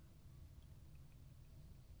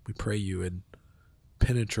 We pray you would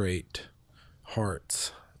penetrate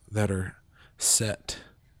hearts that are set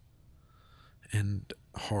and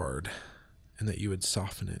hard, and that you would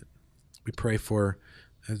soften it. We pray for,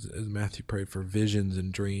 as Matthew prayed, for visions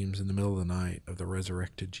and dreams in the middle of the night of the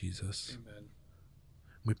resurrected Jesus. Amen.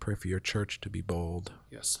 We pray for your church to be bold.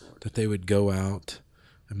 Yes, Lord. That they would go out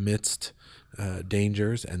amidst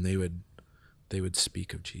dangers, and they would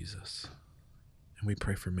speak of Jesus. And we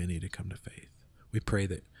pray for many to come to faith. We pray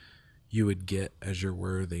that you would get, as you're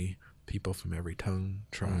worthy, people from every tongue,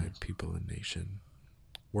 tribe, people, and nation,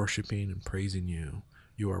 worshiping and praising you.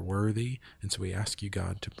 You are worthy, and so we ask you,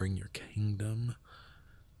 God, to bring your kingdom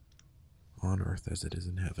on earth as it is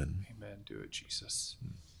in heaven. Amen. Do it, Jesus.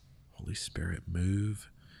 Holy Spirit, move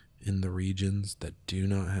in the regions that do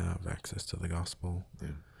not have access to the gospel,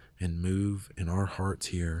 and move in our hearts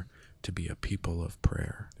here to be a people of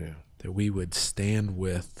prayer. Yeah. That we would stand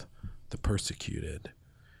with the persecuted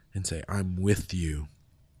and say, I'm with you.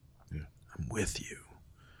 Yeah. I'm with you.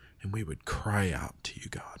 And we would cry out to you,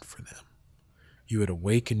 God, for them. You would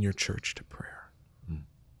awaken your church to prayer.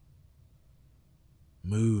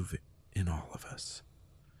 Move in all of us.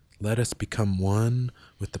 Let us become one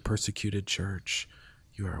with the persecuted church.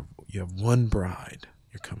 You have one bride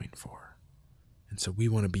you're coming for. And so we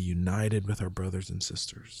want to be united with our brothers and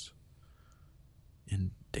sisters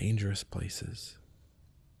in dangerous places.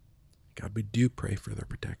 God, we do pray for their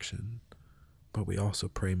protection, but we also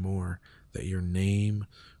pray more that your name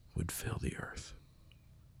would fill the earth.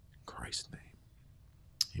 In Christ's name.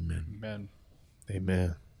 Amen. Amen.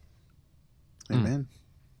 Amen. Amen.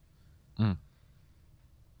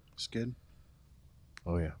 It's good.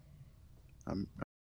 Oh, yeah. I'm